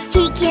pet.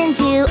 He can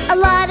do a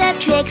lot of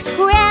tricks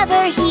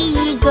wherever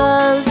he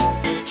goes.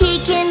 He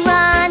can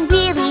run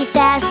really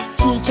fast.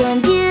 He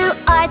can do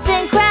arts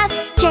and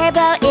crafts.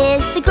 Turbo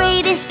is the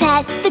greatest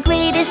pet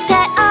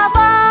of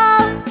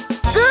all.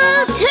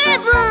 Go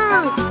Turbo!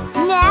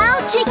 Now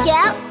check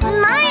out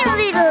my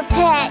little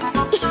pet.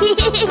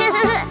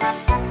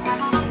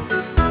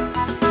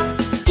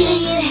 Do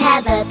you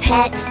have a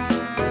pet?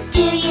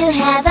 Do you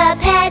have a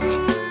pet?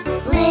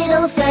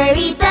 Little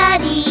furry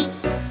buddy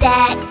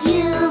that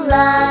you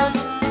love.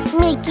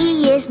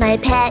 Mickey is my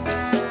pet.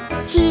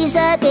 He's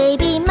a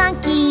baby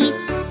monkey,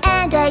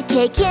 and I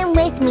take him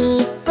with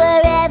me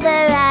wherever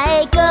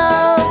I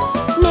go.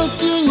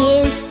 Mickey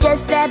is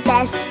just the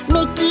best.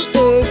 Mickey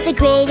is the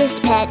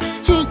greatest pet.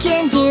 He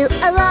can do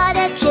a lot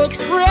of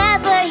tricks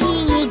wherever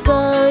he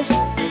goes.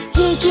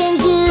 He can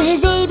do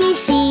his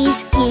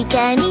ABCs. He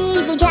can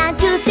even count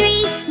to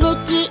 3.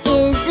 Mickey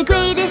is the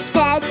greatest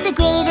pet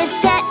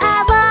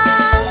of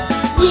all.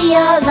 We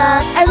all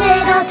love our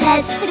little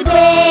pets, the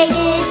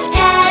greatest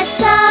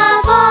pets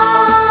of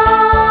all.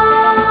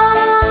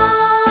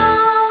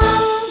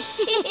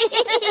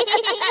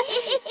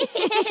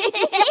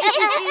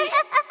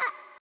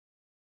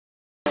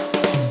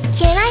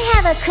 Can I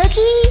have a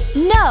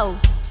cookie? No.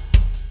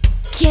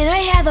 Can I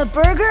have a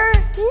burger?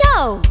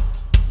 No.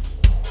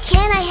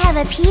 Can I have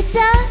a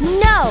pizza?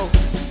 No.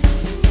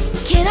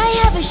 Can I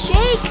have a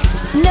shake?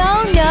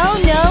 No, no,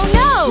 no,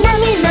 no.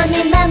 Mommy,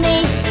 mommy,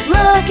 mommy,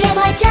 look at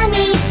my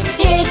tummy.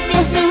 It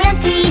feels so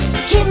empty.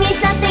 Give me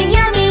something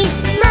yummy.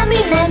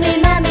 Mommy, mommy,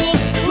 mommy,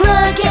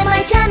 look at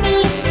my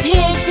tummy.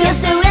 It feels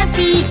so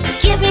empty.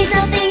 Give me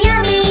something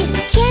yummy.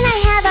 Can I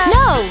have a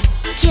no?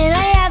 Can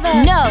I have a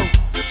no?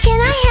 Can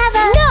I have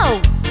a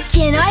no?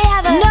 Can I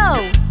have a no?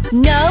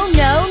 No,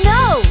 no,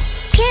 no.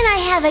 Can I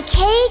have a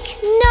cake?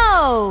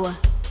 No.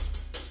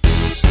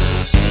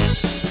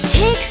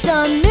 Take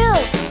some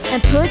milk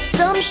and put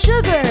some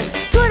sugar.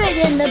 Put it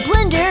in the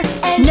blender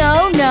and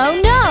no, no,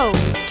 no.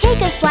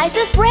 Take a slice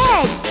of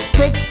bread,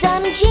 put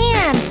some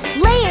jam,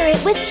 layer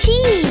it with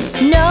cheese.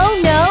 No,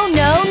 no,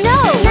 no, no.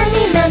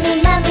 Mommy,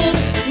 mommy, mommy,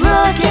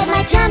 look at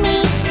my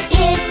tummy.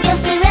 It feels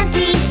so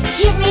empty.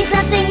 Give me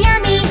something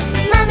yummy.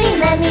 Mommy,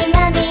 mommy,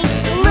 mommy,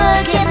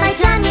 look at my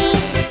tummy.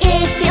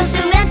 It feels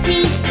so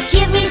empty.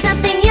 Give me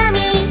something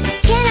yummy.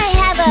 Can I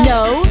have a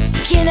no?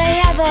 Can I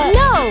have a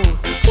no?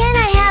 Can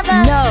I have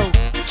a no?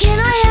 Can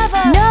I have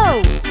a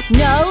no?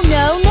 No,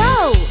 no,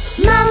 no.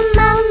 Mum,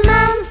 mum,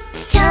 mum,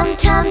 tum,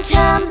 tum,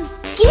 tum.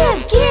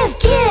 Give, give,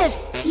 give.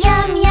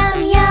 Yum,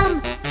 yum,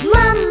 yum.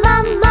 Mum,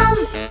 mum, mum,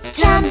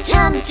 tum,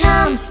 tum,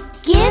 tum.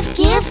 Give,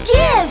 give,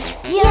 give.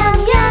 Yum,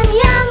 yum,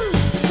 yum.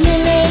 You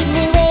made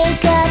me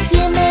wake up.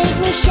 You made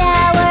me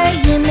shower.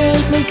 You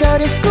made me go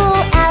to school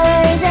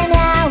hours and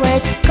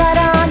hours. Got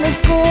on the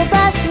school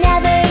bus,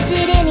 never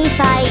did any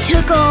fight.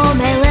 Took all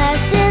my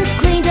lessons,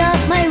 cleaned up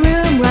my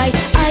room right.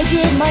 I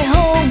did my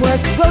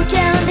homework, wrote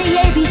down the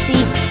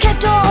ABC,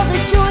 kept all the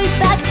joys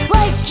back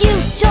like you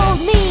told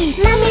me.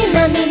 Mommy,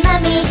 mommy,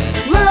 mommy,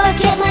 look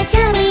at my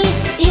tummy.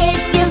 It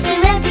feels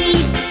so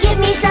empty. Give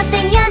me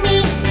something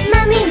yummy.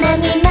 Mommy,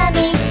 mommy,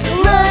 mommy,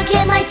 look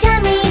at my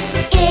tummy.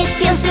 It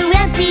feels so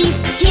empty.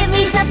 Give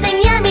me something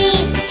yummy.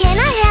 Can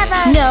I have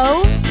a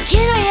no?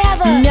 Can I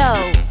have a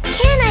no?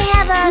 Can I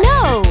have a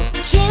no?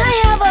 Can I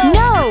have a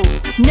no?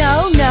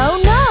 No, no,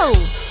 no.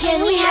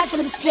 Can we have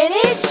some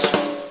spinach?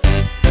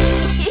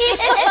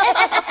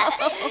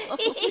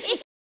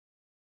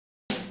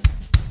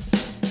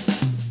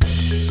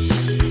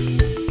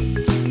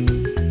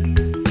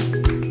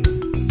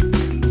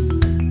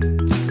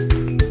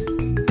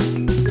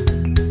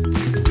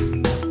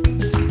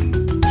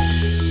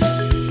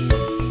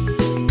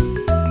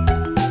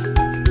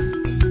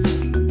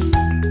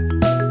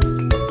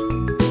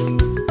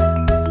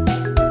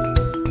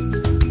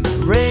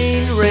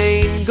 Rain,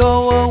 rain,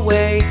 go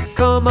away.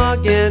 Come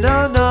again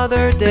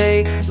another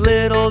day.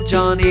 Little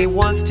Johnny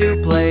wants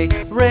to play.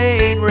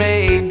 Rain,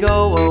 rain,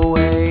 go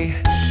away.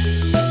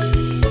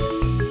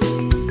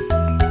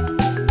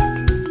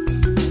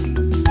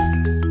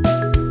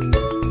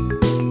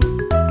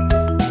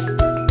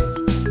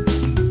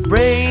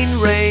 Rain,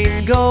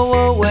 rain, go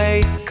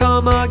away.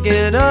 Come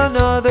again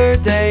another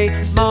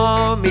day.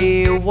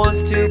 Mommy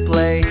wants to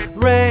play.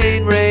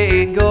 Rain,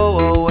 rain, go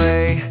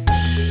away.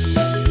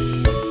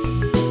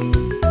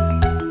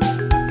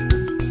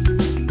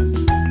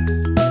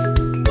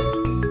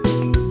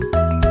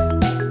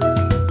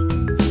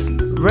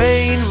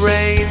 Rain,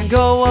 rain,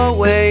 go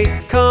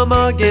away. Come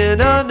again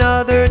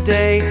another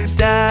day.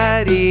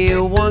 Daddy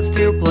wants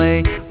to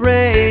play.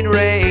 Rain,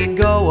 rain,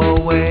 go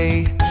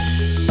away.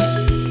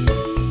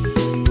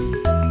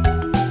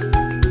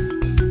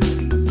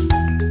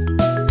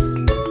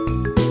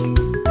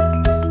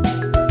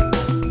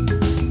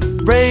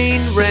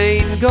 Rain,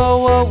 rain,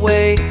 go away.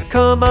 away.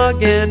 Come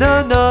again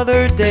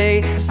another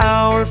day.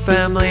 Our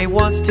family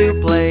wants to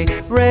play.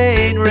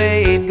 Rain,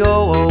 rain,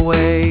 go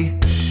away.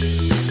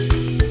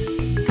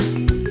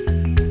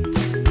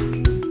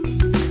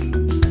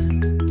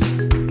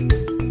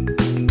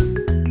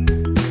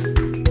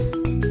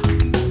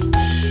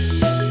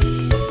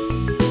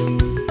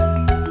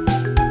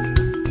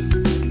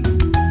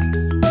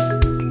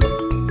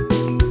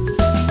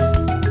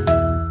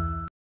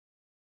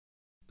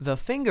 The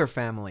Finger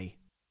Family.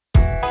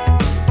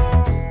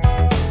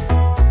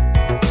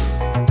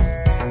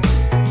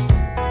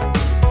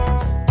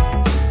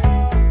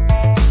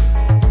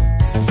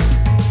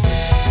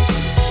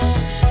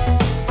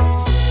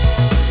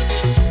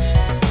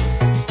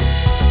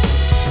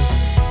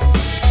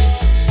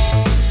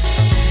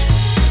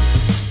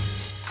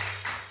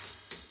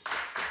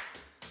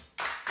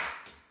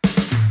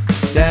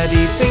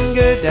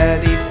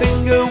 Daddy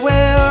Finger,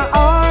 where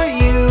are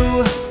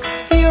you?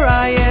 Here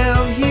I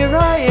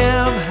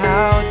am,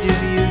 how do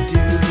you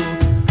do?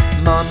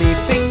 Mommy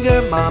Finger,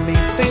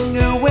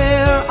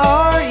 where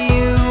are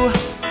you?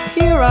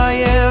 Here I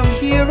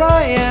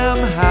am,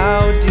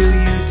 how do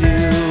you do?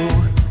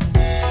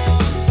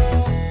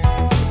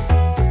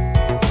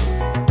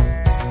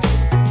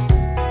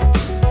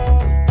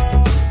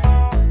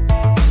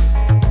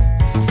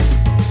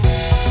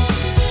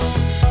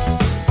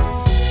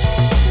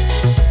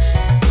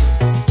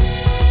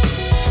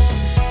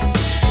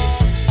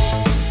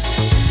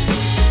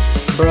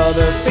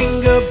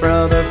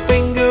 Brother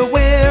Finger,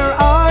 where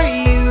are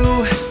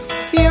you?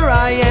 Here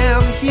I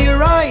am,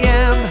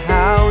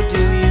 how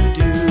do you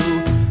do?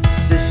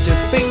 Sister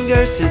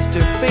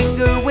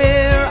Finger,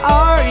 where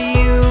are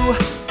you?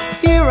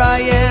 Here I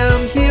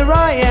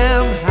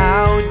am,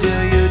 how do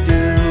you do?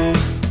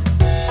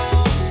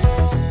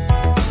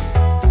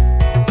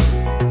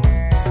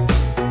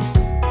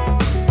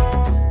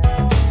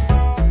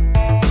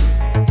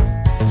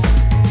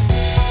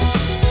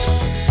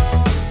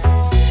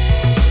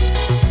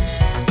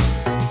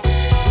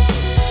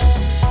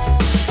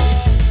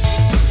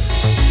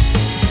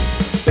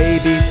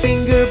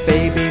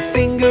 Baby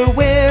Finger,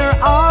 where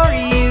are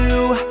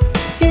you?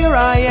 Here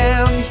I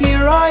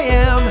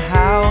am,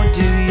 how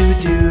do you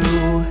do?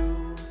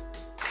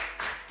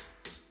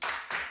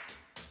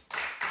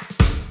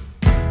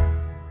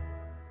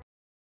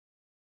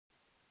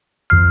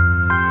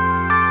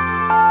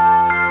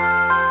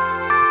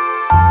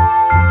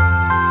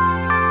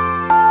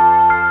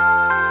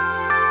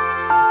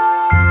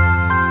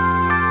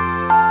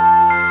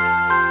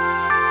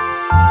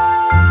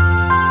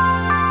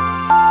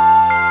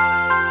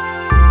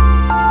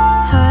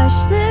 Hush,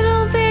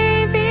 little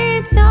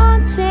baby,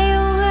 don't say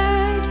a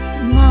word.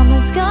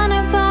 Mama's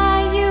gonna buy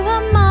you a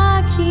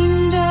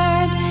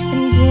mockingbird.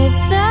 And if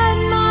that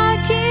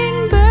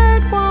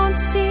mockingbird won't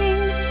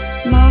sing,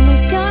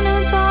 Mama's gonna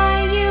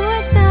buy you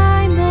a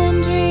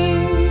diamond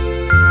ring.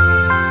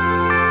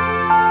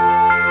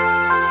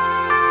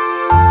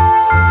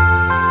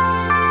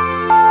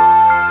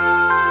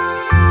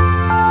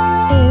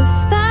 If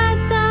that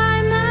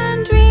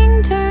diamond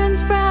ring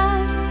turns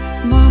brass,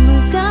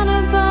 Mama's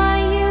gonna buy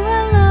you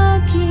a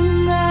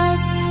looking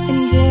glass.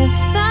 And if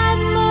that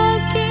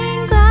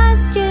looking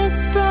glass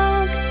gets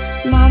broke,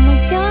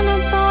 Mama's gonna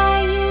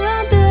buy you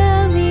a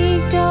billy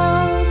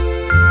goat.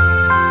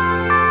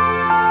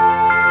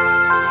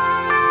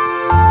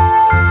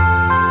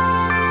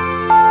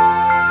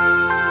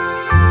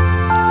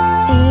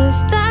 If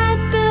that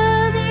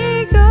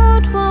billy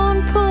goat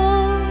won't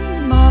pull,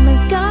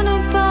 Mama's gonna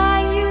buy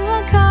you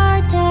a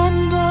cart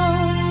and bull.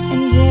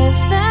 And if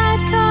that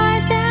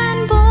cart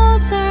and bull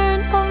turn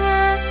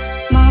over,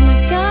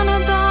 Mama's gonna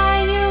buy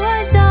you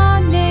a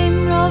dog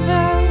named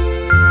Rover.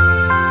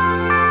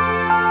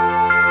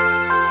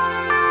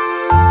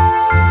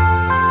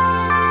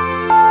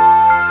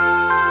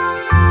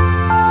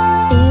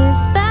 If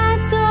that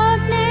dog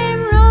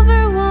named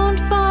Rover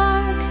won't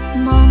bark,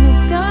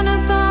 Mama's gonna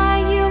buy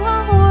you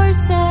a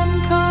horse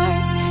and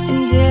cart.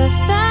 And if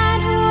that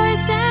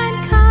horse and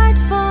cart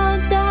fall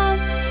down,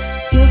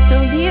 you'll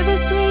still be the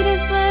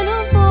sweetest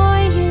little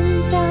boy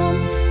in town.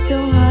 So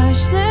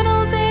hush,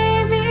 little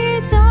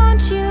baby,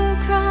 don't you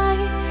cry.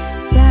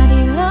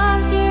 Daddy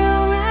loves you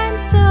and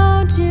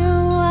so do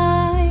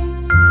I.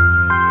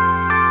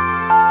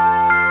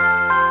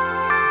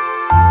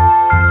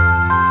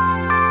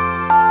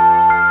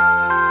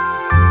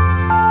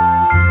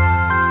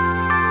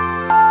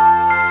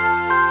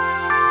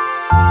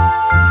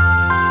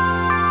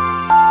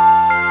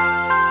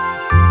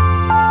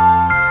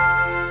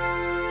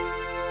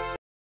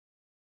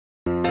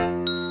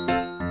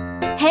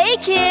 Hey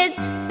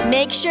kids,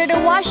 make sure to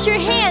wash your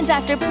hands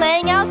after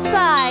playing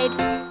outside.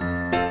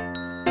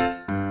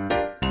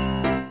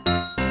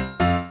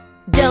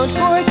 Don't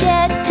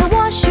forget to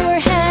wash your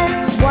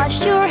hands,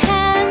 wash your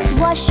hands,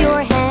 wash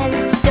your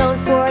hands. Don't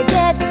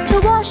forget to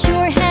wash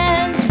your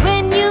hands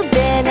when you've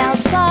been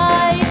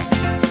outside.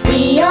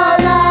 We all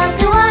love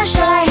to wash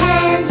our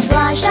hands,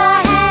 wash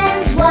our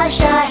hands,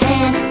 wash our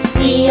hands.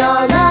 We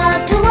all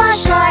love to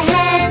wash our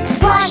hands,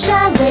 wash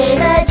away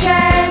the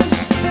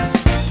germs.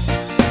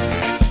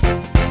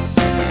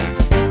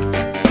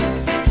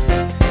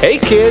 Hey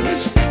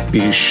kids,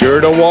 be sure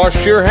to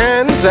wash your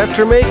hands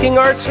after making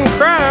arts and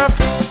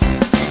crafts.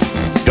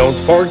 Don't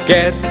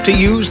forget to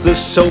use the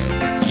soap,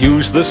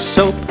 use the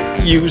soap,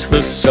 use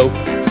the soap.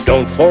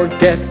 Don't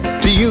forget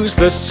to use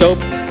the soap,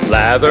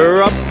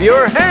 lather up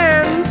your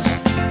hands.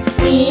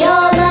 We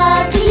all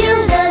love to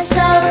use the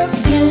soap,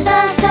 use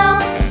the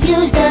soap,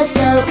 use the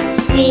soap.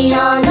 We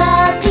all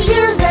love to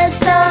use the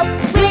soap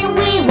when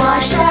we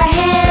wash our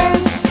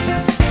hands.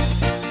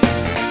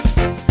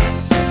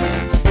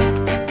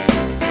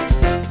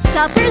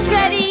 Supper's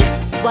ready.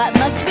 What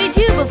must we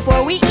do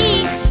before we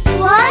eat?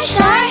 Wash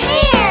our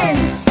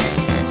hands.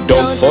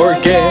 Don't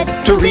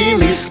forget to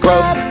really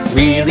scrub,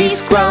 really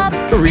scrub,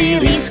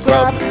 really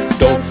scrub.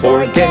 Don't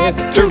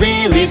forget to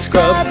really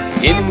scrub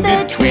in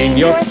between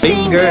your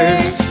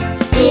fingers.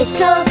 It's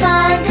so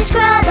fun to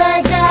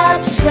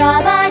scrub-a-dub,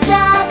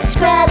 scrub-a-dub,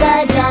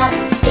 scrub-a-dub.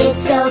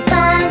 It's so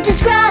fun to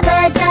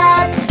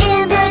scrub-a-dub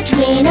in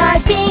between our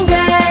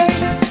fingers.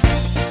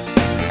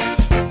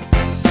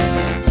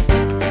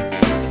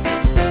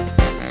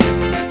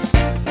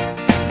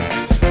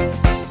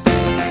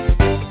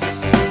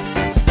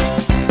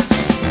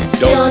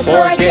 Don't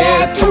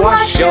forget to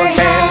wash your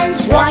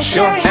hands, wash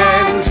your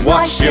hands,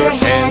 wash your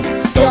hands.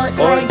 Don't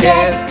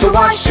forget to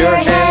wash your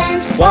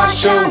hands,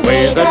 wash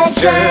away the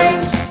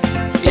germs.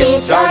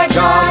 It's our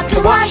job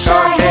to wash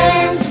our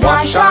hands,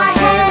 wash our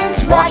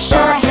hands, wash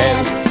our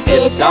hands.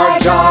 It's our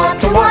job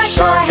to wash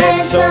our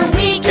hands so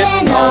we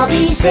can all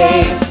be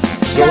safe,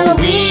 so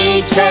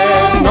we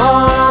can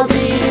all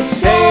be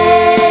safe.